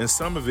 and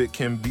some of it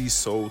can be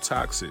so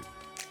toxic.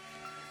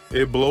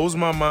 It blows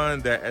my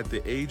mind that at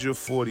the age of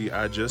 40,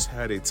 I just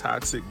had a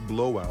toxic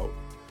blowout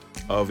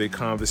of a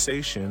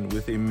conversation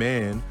with a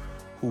man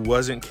who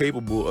wasn't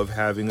capable of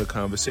having a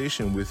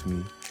conversation with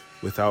me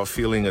without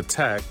feeling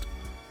attacked,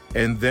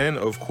 and then,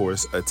 of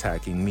course,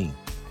 attacking me.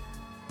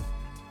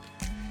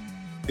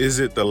 Is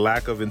it the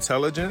lack of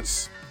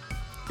intelligence?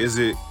 Is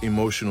it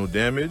emotional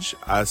damage?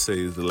 I say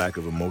it's the lack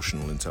of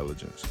emotional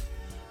intelligence.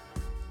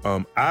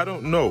 I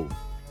don't know.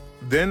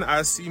 Then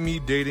I see me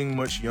dating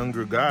much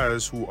younger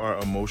guys who are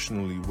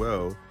emotionally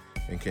well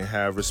and can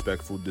have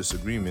respectful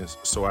disagreements,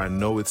 so I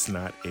know it's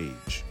not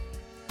age.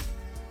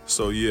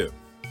 So yeah,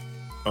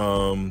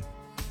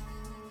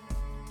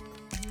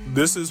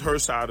 this is her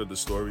side of the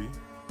story,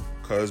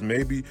 because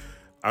maybe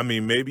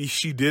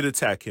she did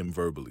attack him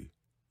verbally.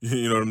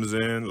 You know what I'm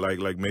saying?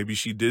 Like maybe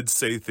she did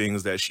say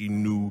things that she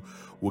knew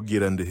would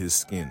get under his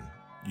skin.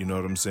 You know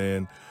what I'm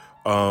saying?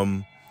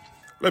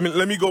 Let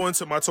me go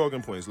into my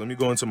talking points.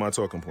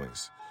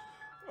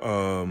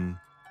 All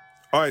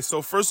right,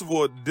 so first of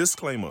all,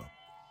 disclaimer.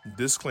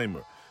 This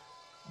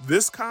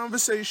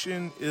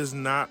conversation is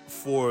not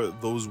for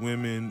those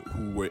women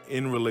who were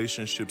in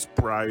relationships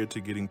prior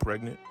to getting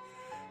pregnant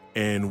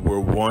and were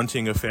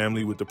wanting a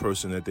family with the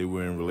person that they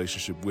were in a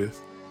relationship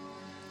with.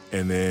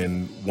 And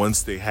then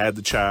once they had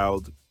the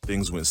child,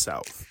 things went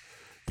south.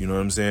 You know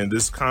what I'm saying?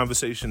 This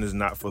conversation is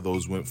not for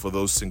those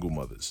single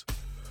mothers.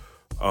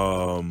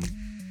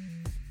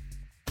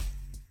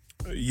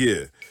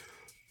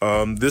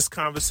 This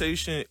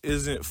conversation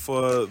isn't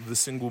for the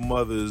single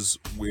mothers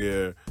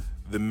where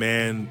the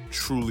man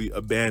truly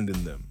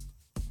abandoned them,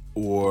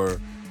 or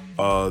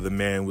the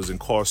man was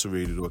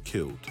incarcerated or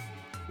killed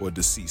or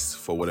deceased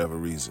for whatever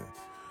reason.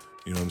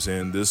 You know what I'm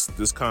saying?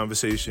 This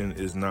conversation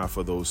is not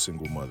for those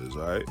single mothers,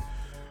 all right?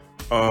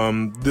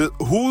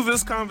 Who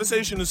this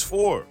conversation is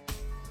for?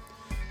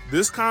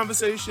 This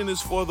conversation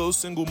is for those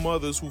single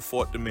mothers who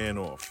fought the man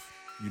off.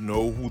 You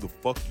know who the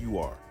fuck you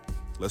are.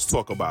 Let's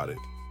talk about it.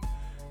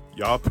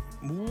 Y'all,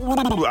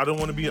 I don't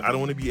want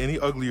to be any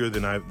uglier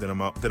than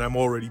I'm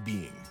already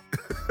being.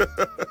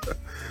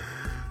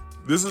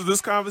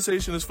 This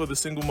conversation is for the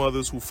single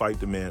mothers who fight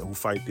their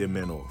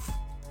men off,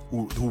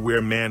 who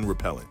wear man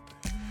repellent.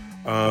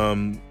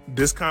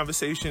 This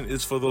conversation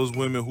is for those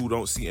women who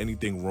don't see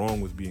anything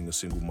wrong with being a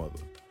single mother,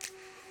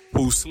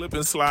 who slip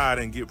and slide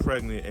and get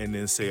pregnant and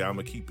then say,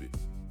 "I'ma keep it,"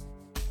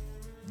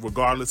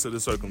 regardless of the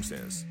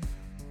circumstance.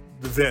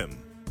 Them.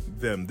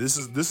 This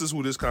is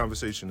who this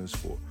conversation is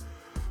for.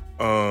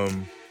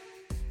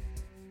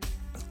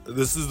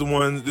 This is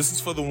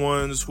for the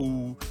ones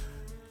who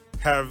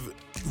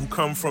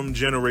come from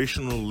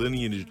generational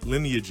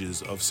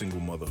lineages of single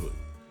motherhood,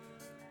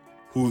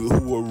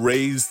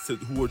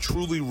 who are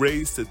truly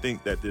raised to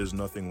think that there's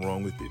nothing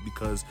wrong with it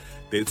because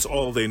it's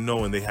all they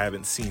know and they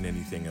haven't seen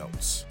anything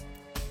else.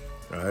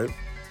 All right?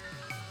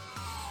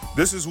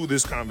 This is who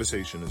this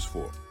conversation is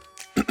for.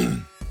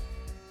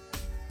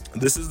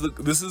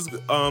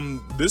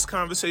 This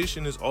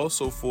conversation is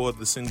also for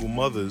the single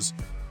mothers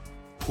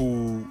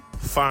who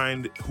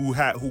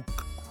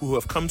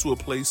have come to a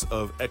place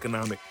of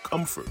economic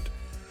comfort,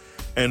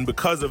 and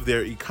because of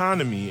their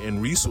economy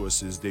and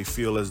resources, they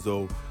feel as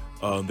though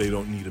they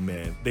don't need a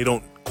man. They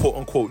don't quote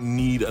unquote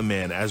need a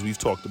man, as we've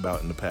talked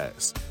about in the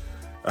past.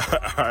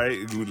 All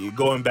right,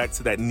 going back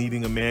to that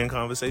needing a man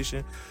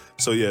conversation.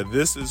 So yeah,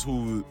 this is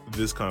who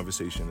this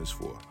conversation is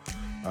for.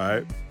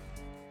 All right.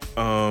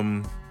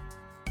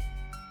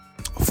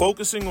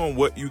 Focusing on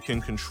what you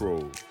can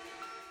control.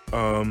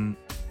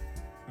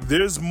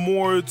 There's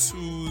more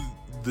to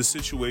the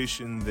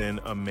situation than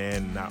a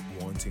man not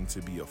wanting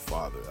to be a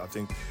father. I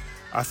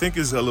think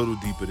it's a little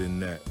deeper than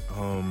that.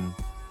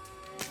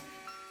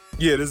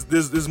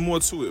 There's more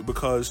to it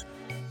because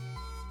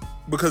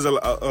let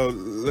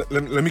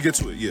me get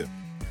to it. Yeah,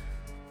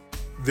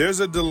 there's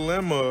a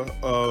dilemma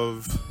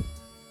of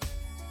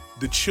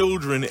the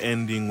children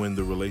ending when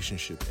the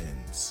relationship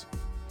ends.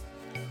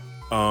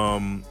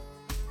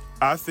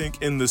 I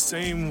think in the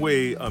same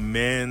way a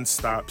man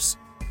stops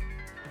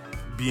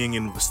being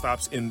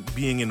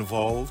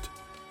involved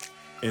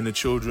in a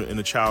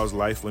child's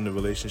life when the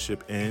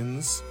relationship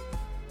ends,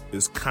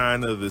 is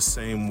kind of the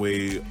same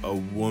way a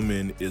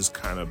woman is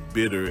kind of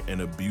bitter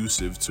and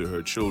abusive to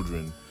her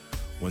children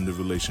when the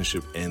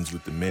relationship ends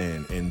with the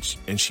man, and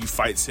she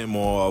fights him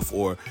off,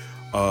 or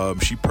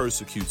she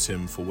persecutes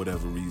him for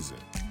whatever reason.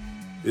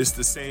 It's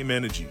the same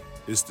energy.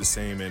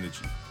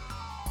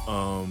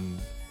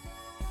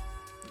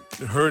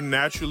 Her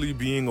naturally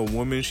being a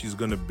woman, she's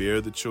gonna bear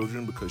the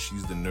children because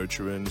she's the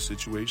nurturer in the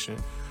situation.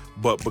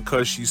 But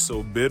because she's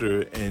so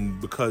bitter,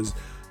 and because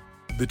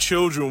the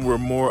children were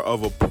more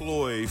of a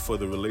ploy for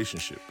the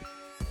relationship.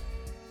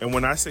 And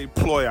when I say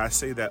ploy, I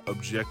say that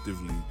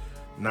objectively,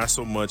 not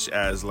so much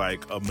as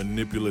like a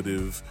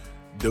manipulative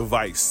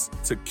device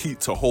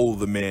to hold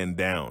the man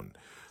down.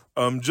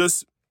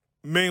 Just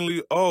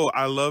mainly,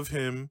 I love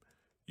him.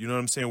 You know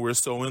what I'm saying? We're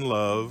so in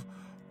love.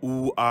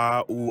 Ooh,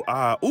 ah, ooh,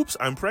 ah. Oops,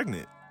 I'm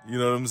pregnant. You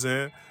know what I'm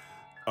saying?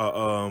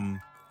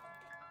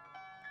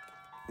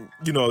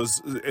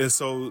 And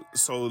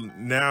so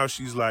now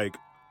she's like,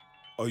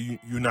 "Oh,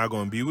 you're not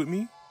gonna be with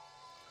me?"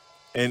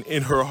 And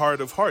in her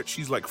heart of hearts,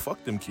 she's like,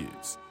 "Fuck them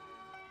kids,"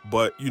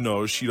 but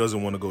she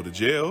doesn't want to go to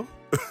jail.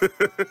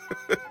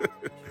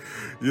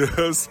 You know what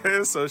I'm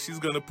saying? So she's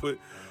gonna put,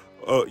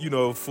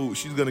 food.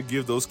 She's gonna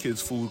give those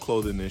kids food,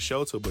 clothing, and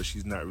shelter, but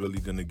she's not really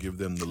gonna give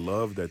them the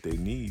love that they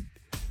need,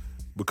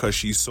 because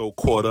she's so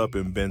caught up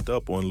and bent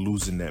up on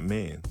losing that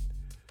man.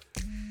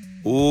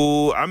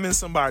 Ooh, I'm in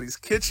somebody's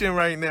kitchen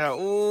right now.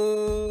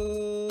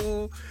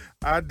 Ooh,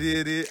 I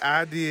did it.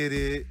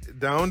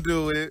 Don't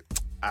do it.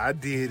 I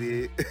did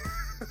it.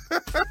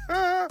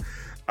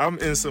 I'm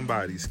in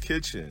somebody's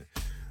kitchen.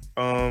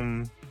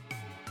 And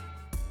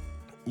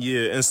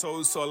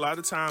so a lot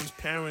of times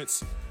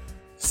parents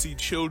see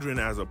children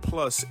as a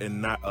plus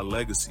and not a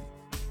legacy.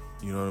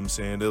 You know what I'm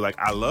saying? They're like,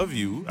 "I love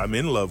you. I'm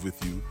in love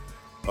with you.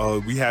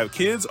 We have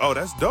kids. Oh,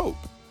 that's dope."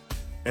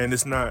 And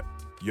it's not,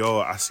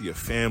 I see a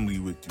family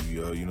with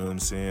you, yo. You know what I'm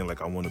saying?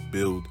 Like, I want to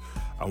build,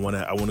 I want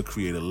to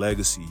create a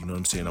legacy. You know what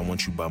I'm saying? I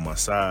want you by my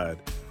side.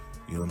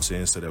 You know what I'm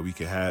saying? So that we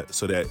can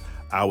so that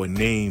our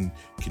name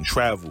can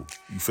travel.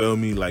 You feel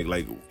me? Like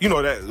that,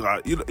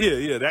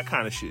 that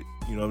kind of shit.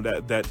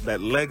 That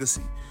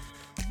legacy.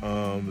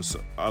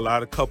 So a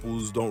lot of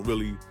couples don't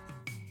really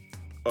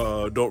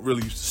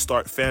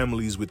start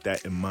families with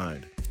that in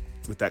mind,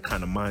 with that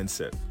kind of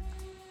mindset.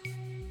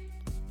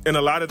 And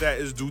a lot of that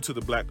is due to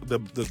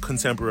the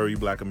contemporary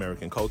Black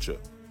American culture.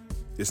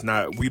 It's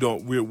not,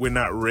 we're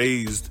not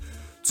raised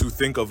to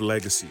think of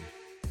legacy.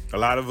 A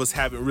lot of us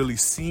haven't really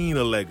seen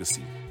a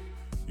legacy.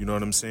 You know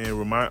what I'm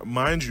saying?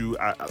 Mind you,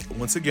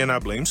 once again, I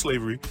blame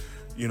slavery.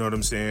 You know what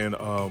I'm saying?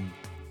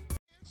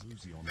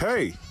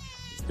 Hey,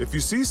 if you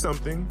see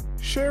something,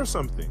 share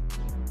something.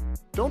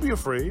 Don't be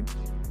afraid.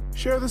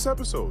 Share this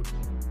episode.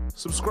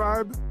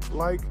 Subscribe,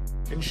 like,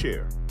 and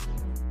share.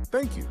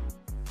 Thank you.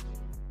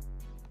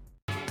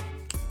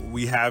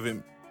 We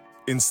haven't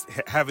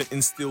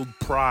instilled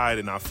pride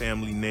in our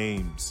family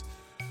names.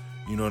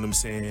 You know what I'm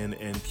saying?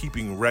 And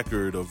keeping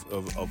record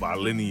of our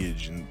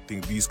lineage and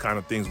these kind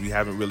of things. We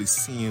haven't really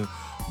seen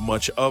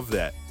much of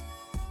that.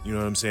 You know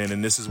what I'm saying?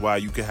 And this is why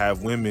you can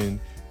have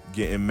women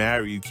getting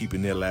married,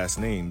 keeping their last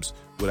names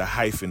with a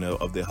hyphen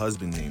of their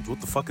husband names.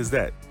 What the fuck is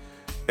that?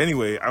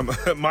 Anyway,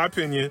 my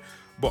opinion,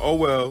 but oh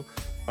well.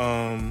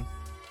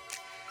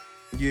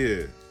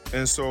 Yeah.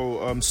 And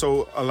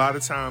so a lot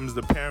of times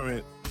the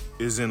parent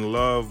is in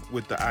love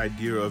with the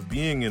idea of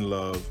being in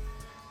love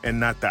and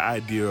not the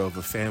idea of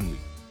a family.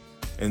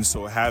 And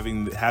so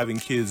having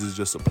kids is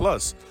just a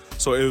plus.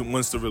 So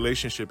once the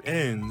relationship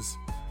ends,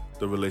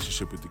 the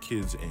relationship with the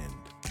kids end.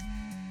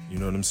 You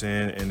know what I'm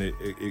saying? And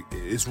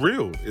it's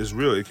real. It's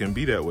real. It can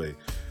be that way.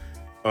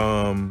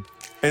 And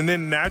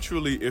then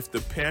naturally, if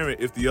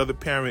the other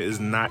parent is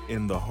not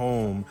in the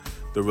home,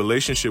 the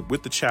relationship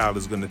with the child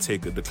is going to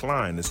take a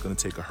decline. It's going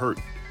to take a hurt.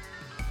 You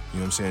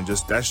know what I'm saying?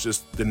 That's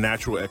just the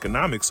natural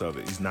economics of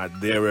it. He's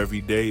not there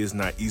every day. It's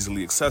not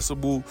easily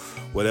accessible,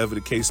 whatever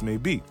the case may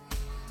be.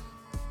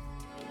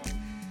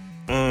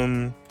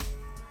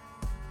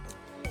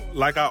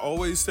 Like I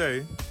always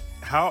say,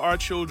 how are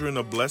children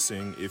a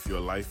blessing if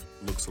your life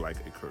looks like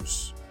a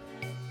curse?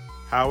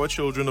 How are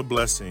children a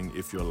blessing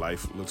if your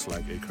life looks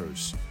like a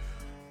curse?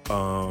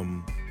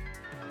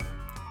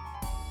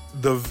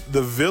 The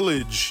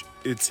village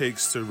it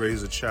takes to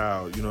raise a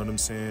child, you know what I'm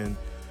saying?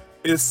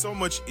 It's so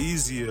much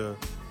easier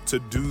to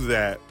do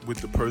that with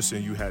the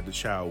person you had the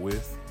child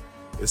with.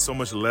 It's so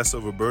much less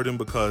of a burden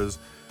because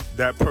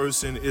that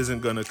person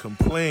isn't going to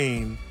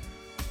complain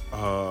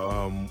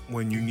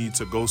when you need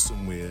to go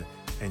somewhere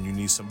and you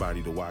need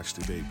somebody to watch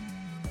the baby.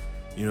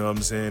 You know what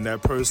I'm saying?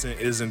 That person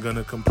isn't going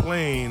to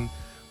complain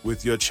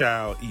with your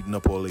child eating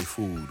up all their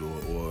food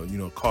or you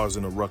know,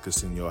 causing a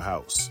ruckus in your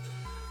house.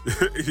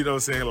 You know what I'm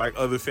saying? Like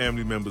other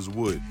family members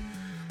would,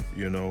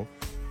 you know?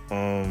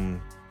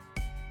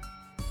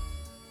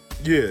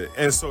 Yeah,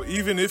 and so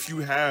even if you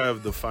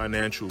have the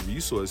financial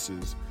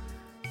resources,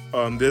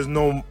 there's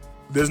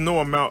no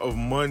amount of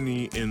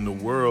money in the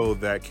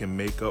world that can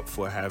make up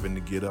for having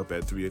to get up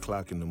at 3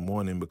 o'clock in the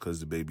morning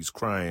because the baby's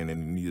crying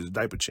and he needs a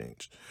diaper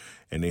change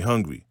and they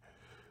hungry.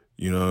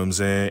 You know what I'm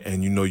saying?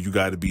 And you know you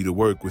got to be to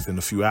work within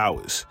a few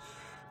hours.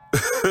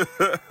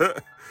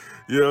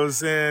 You know what I'm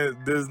saying?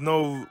 There's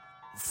no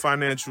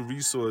financial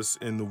resource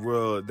in the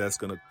world that's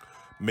going to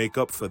make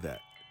up for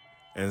that.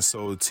 And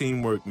so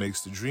teamwork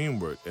makes the dream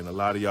work. And a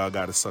lot of y'all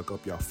got to suck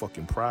up y'all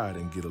fucking pride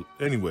and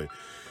anyway.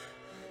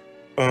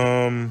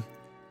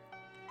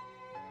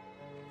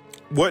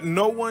 What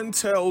no one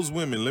tells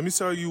women, let me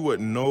tell you what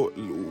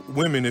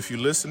women, if you're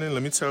listening,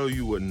 let me tell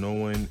you what no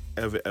one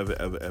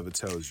ever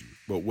tells you.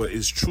 But what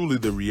is truly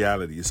the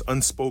reality, it's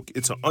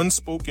an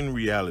unspoken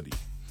reality.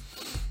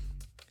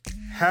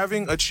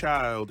 Having a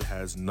child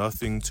has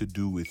nothing to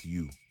do with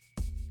you.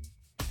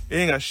 It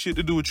ain't got shit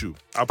to do with you.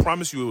 I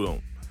promise you it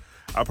don't.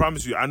 I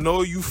promise you. I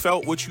know you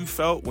felt what you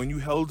felt when you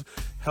held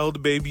the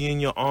baby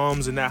in your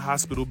arms in that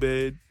hospital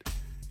bed.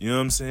 You know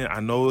what I'm saying?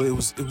 I know it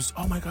was,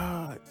 oh my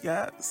God,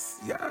 yes.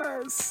 You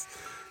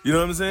know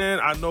what I'm saying?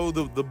 I know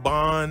the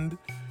bond,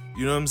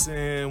 you know what I'm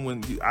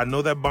saying? I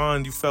know that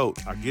bond you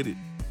felt, I get it.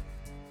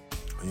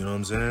 You know what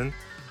I'm saying?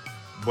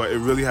 But it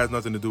really has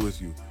nothing to do with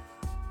you.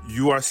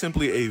 You are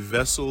simply a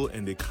vessel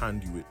and a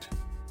conduit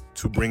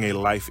to bring a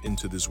life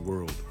into this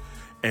world.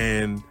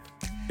 And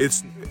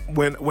it's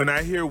when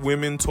I hear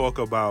women talk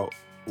about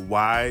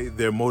why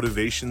their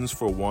motivations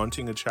for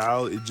wanting a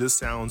child, it just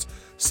sounds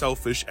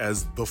selfish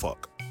as the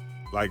fuck.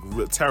 Like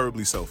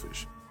terribly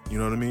selfish. You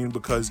know what I mean?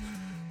 Because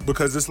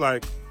it's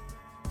like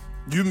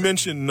you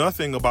mentioned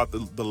nothing about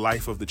the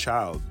life of the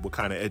child, what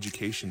kind of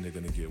education they're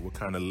going to get, what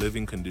kind of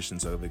living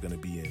conditions are they going to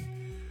be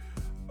in.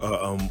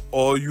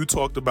 All you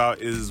talked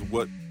about is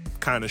what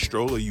kind of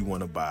stroller you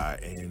want to buy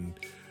and,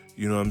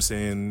 you know what I'm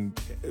saying,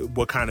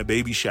 what kind of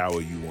baby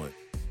shower you want.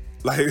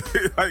 Like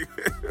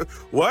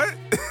what?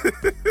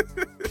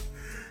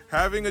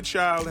 Having a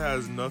child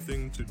has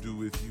nothing to do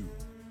with you.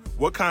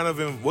 What kind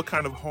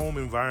of home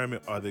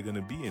environment are they going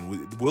to be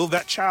in? Will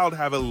that child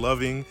have a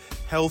loving,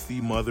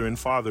 healthy mother and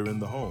father in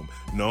the home?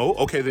 No?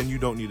 Okay, then you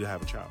don't need to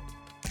have a child.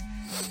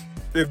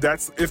 If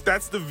that's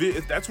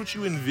what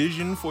you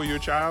envision for your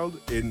child,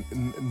 in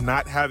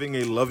not having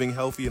a loving,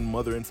 healthy and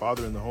mother and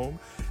father in the home,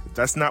 if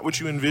that's not what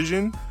you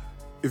envision,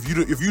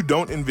 if you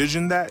don't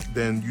envision that,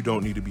 then you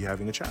don't need to be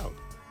having a child.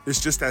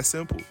 It's just that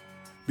simple.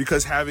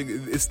 Because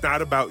it's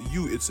not about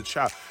you, it's a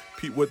child.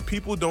 What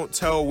people don't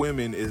tell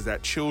women is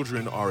that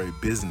children are a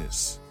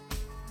business.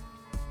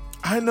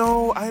 I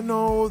know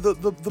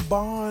the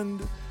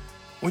bond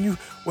when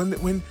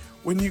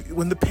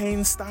the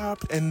pain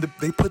stopped and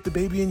they put the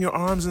baby in your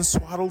arms and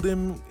swaddled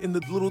him in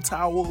the little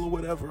towel or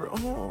whatever.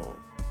 Oh,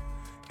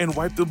 and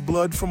wiped the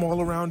blood from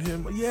all around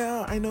him.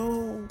 Yeah, I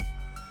know.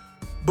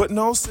 But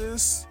no,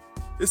 sis,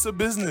 it's a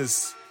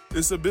business.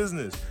 It's a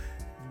business.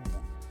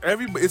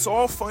 It's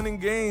all fun and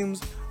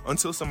games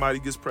until somebody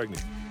gets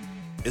pregnant.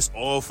 It's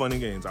all fun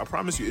and games. I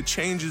promise you, it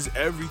changes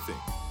everything.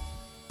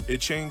 It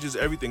changes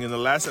everything. In the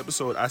last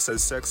episode, I said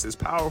sex is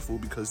powerful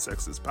because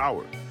sex is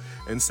power.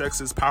 And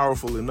sex is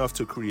powerful enough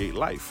to create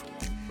life,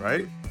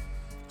 right?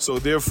 So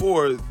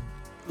therefore,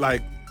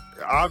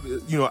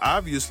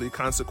 obviously,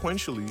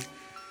 consequentially,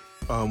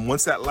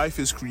 once that life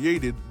is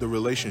created, the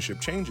relationship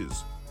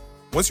changes.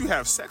 Once you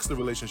have sex, the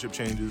relationship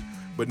changes.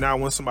 But now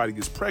once somebody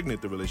gets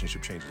pregnant, the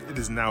relationship changes. It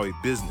is now a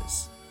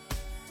business.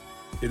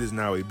 It is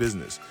now a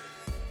business.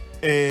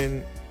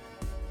 And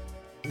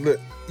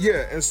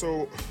and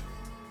so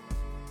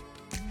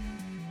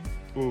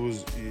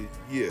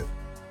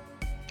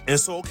and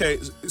so okay,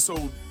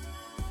 so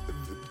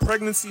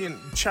pregnancy and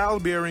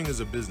childbearing is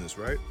a business,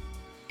 right?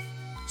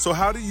 So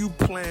how do you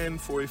plan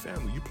for a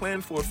family? You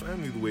plan for a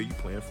family the way you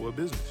plan for a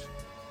business.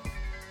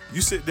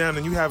 You sit down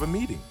and you have a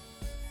meeting.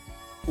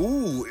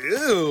 Ooh,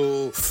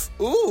 ew.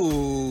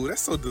 Ooh,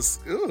 that's so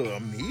a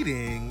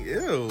meeting.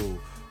 Ew.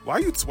 Why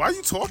you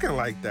talking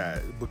like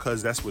that?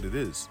 Because that's what it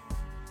is.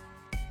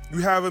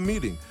 You have a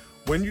meeting.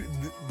 When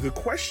the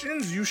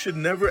questions you should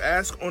never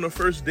ask on a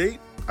first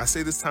date, I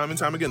say this time and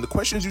time again, the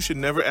questions you should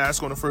never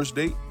ask on a first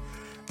date,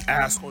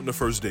 ask on the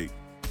first date.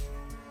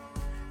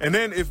 And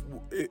then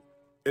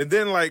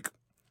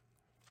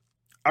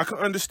I can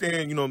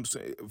understand, you know what I'm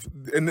saying?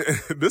 And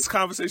this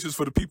conversation is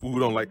for the people who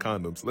don't like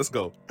condoms. Let's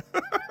go.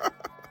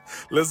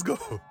 Let's go.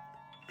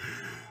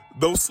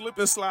 Those slip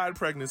and slide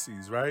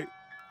pregnancies, right?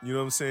 You know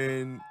what I'm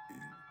saying?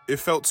 It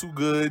felt too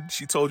good.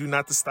 She told you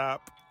not to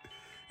stop.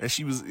 And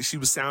she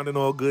was sounding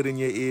all good in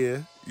your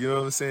ear. You know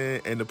what I'm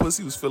saying? And the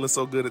pussy was feeling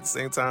so good at the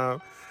same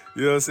time.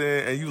 You know what I'm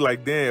saying? And you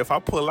like, damn, if I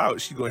pull out,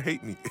 she gonna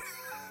hate me.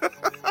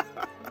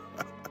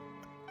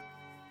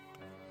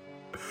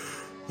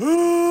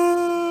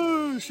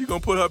 She gonna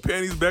put her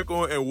panties back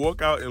on and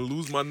walk out and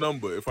lose my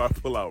number if I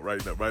pull out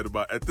right now, right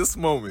about at this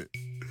moment.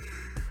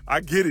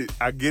 I get it,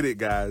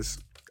 guys.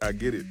 I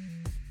get it.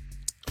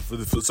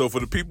 So for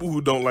the people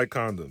who don't like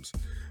condoms,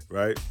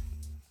 right?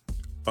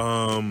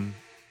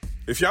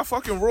 If y'all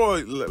fucking raw,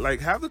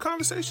 like, have the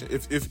conversation.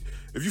 If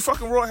you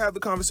fucking raw, have the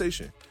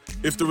conversation.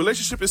 If the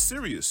relationship is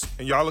serious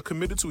and y'all are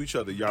committed to each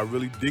other, y'all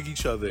really dig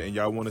each other and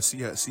y'all want to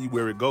see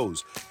where it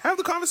goes, have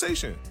the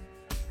conversation.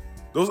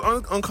 Those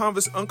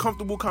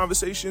uncomfortable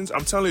conversations,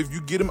 I'm telling you, if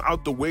you get them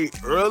out the way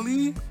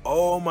early,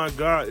 oh my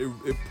God,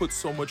 it puts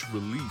so much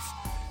relief.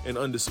 And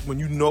when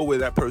you know where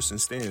that person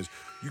stands,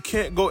 you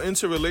can't go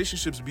into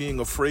relationships being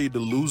afraid to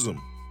lose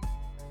them.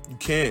 You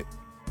can't,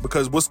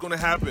 because what's going to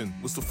happen?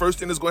 What's the first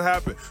thing that's going to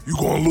happen? You're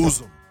going to lose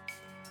them.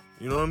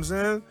 You know what I'm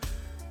saying?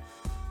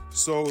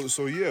 So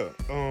yeah.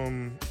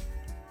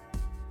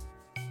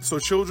 So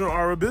children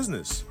are a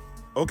business.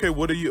 Okay,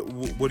 what do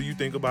you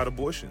think about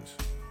abortions?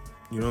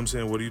 You know what I'm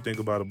saying? What do you think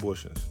about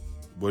abortions?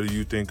 What do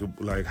you think of,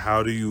 like,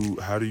 how do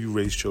you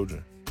raise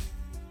children?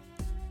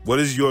 What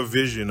is your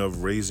vision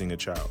of raising a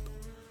child?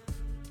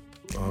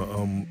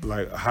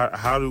 Let's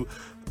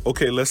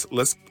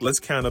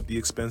count up the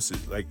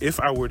expenses. Like, if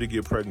I were to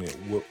get pregnant,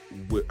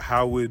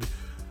 how would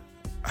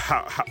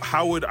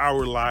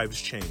our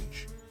lives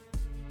change?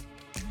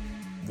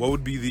 What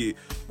would be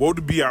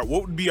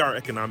our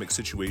economic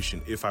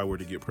situation if I were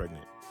to get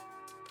pregnant?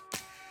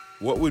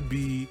 What would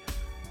be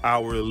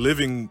our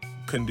living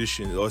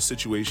condition or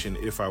situation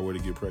if I were to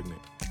get pregnant?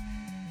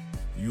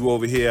 You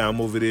over here, I'm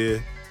over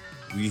there.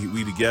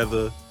 We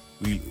together.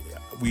 We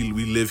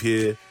live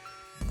here.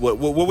 What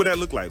would that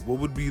look like? What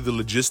would be the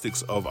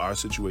logistics of our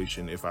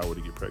situation if I were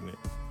to get pregnant?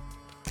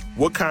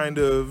 What kind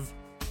of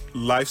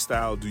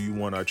lifestyle do you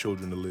want our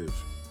children to live?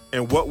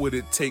 And what would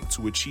it take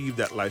to achieve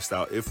that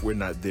lifestyle if we're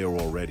not there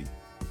already?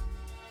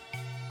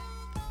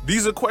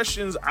 These are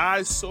questions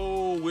I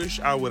so wish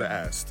I would have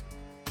asked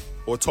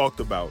or talked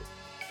about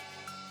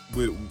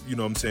with, you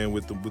know what I'm saying,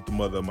 with the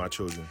mother of my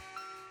children.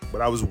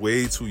 But I was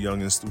way too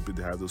young and stupid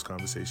to have those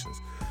conversations.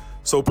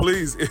 So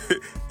please,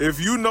 if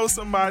you know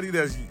somebody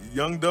that's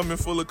young, dumb, and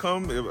full of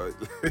cum,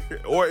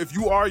 or if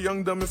you are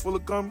young, dumb, and full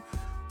of cum,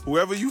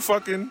 whoever you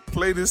fucking,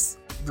 play this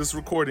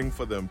recording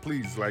for them,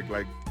 please. Like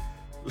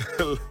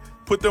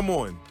put them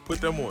on.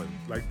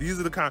 Like, these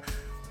are the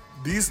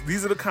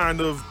kind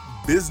of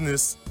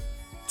business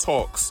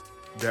talks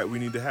that we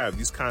need to have.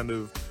 These kind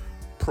of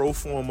pro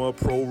forma,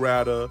 pro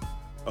rata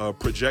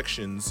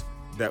projections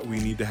that we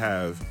need to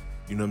have,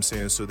 you know what I'm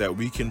saying, so that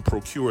we can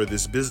procure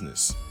this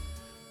business.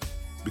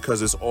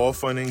 Because it's all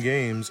fun and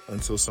games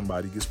until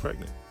somebody gets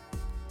pregnant.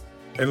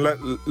 And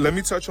let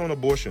me touch on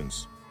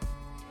abortions.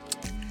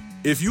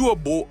 If you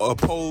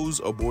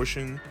oppose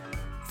abortion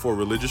for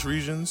religious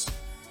reasons,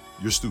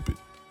 you're stupid.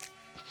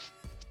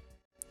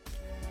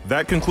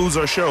 That concludes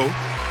our show.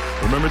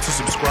 Remember to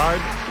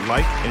subscribe,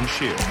 like, and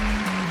share.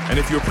 And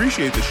if you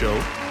appreciate the show,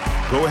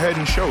 go ahead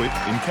and show it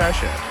in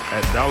Cash App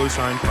at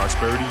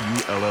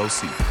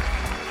 $ProsperityULLC.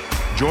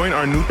 Join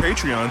our new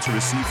Patreon to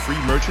receive free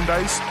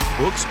merchandise,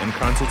 books, and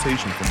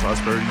consultation from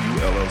Prosperity U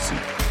LLC.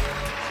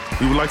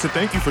 We would like to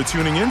thank you for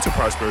tuning in to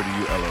Prosperity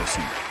U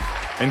LLC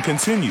and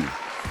continue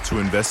to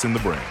invest in the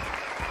brand.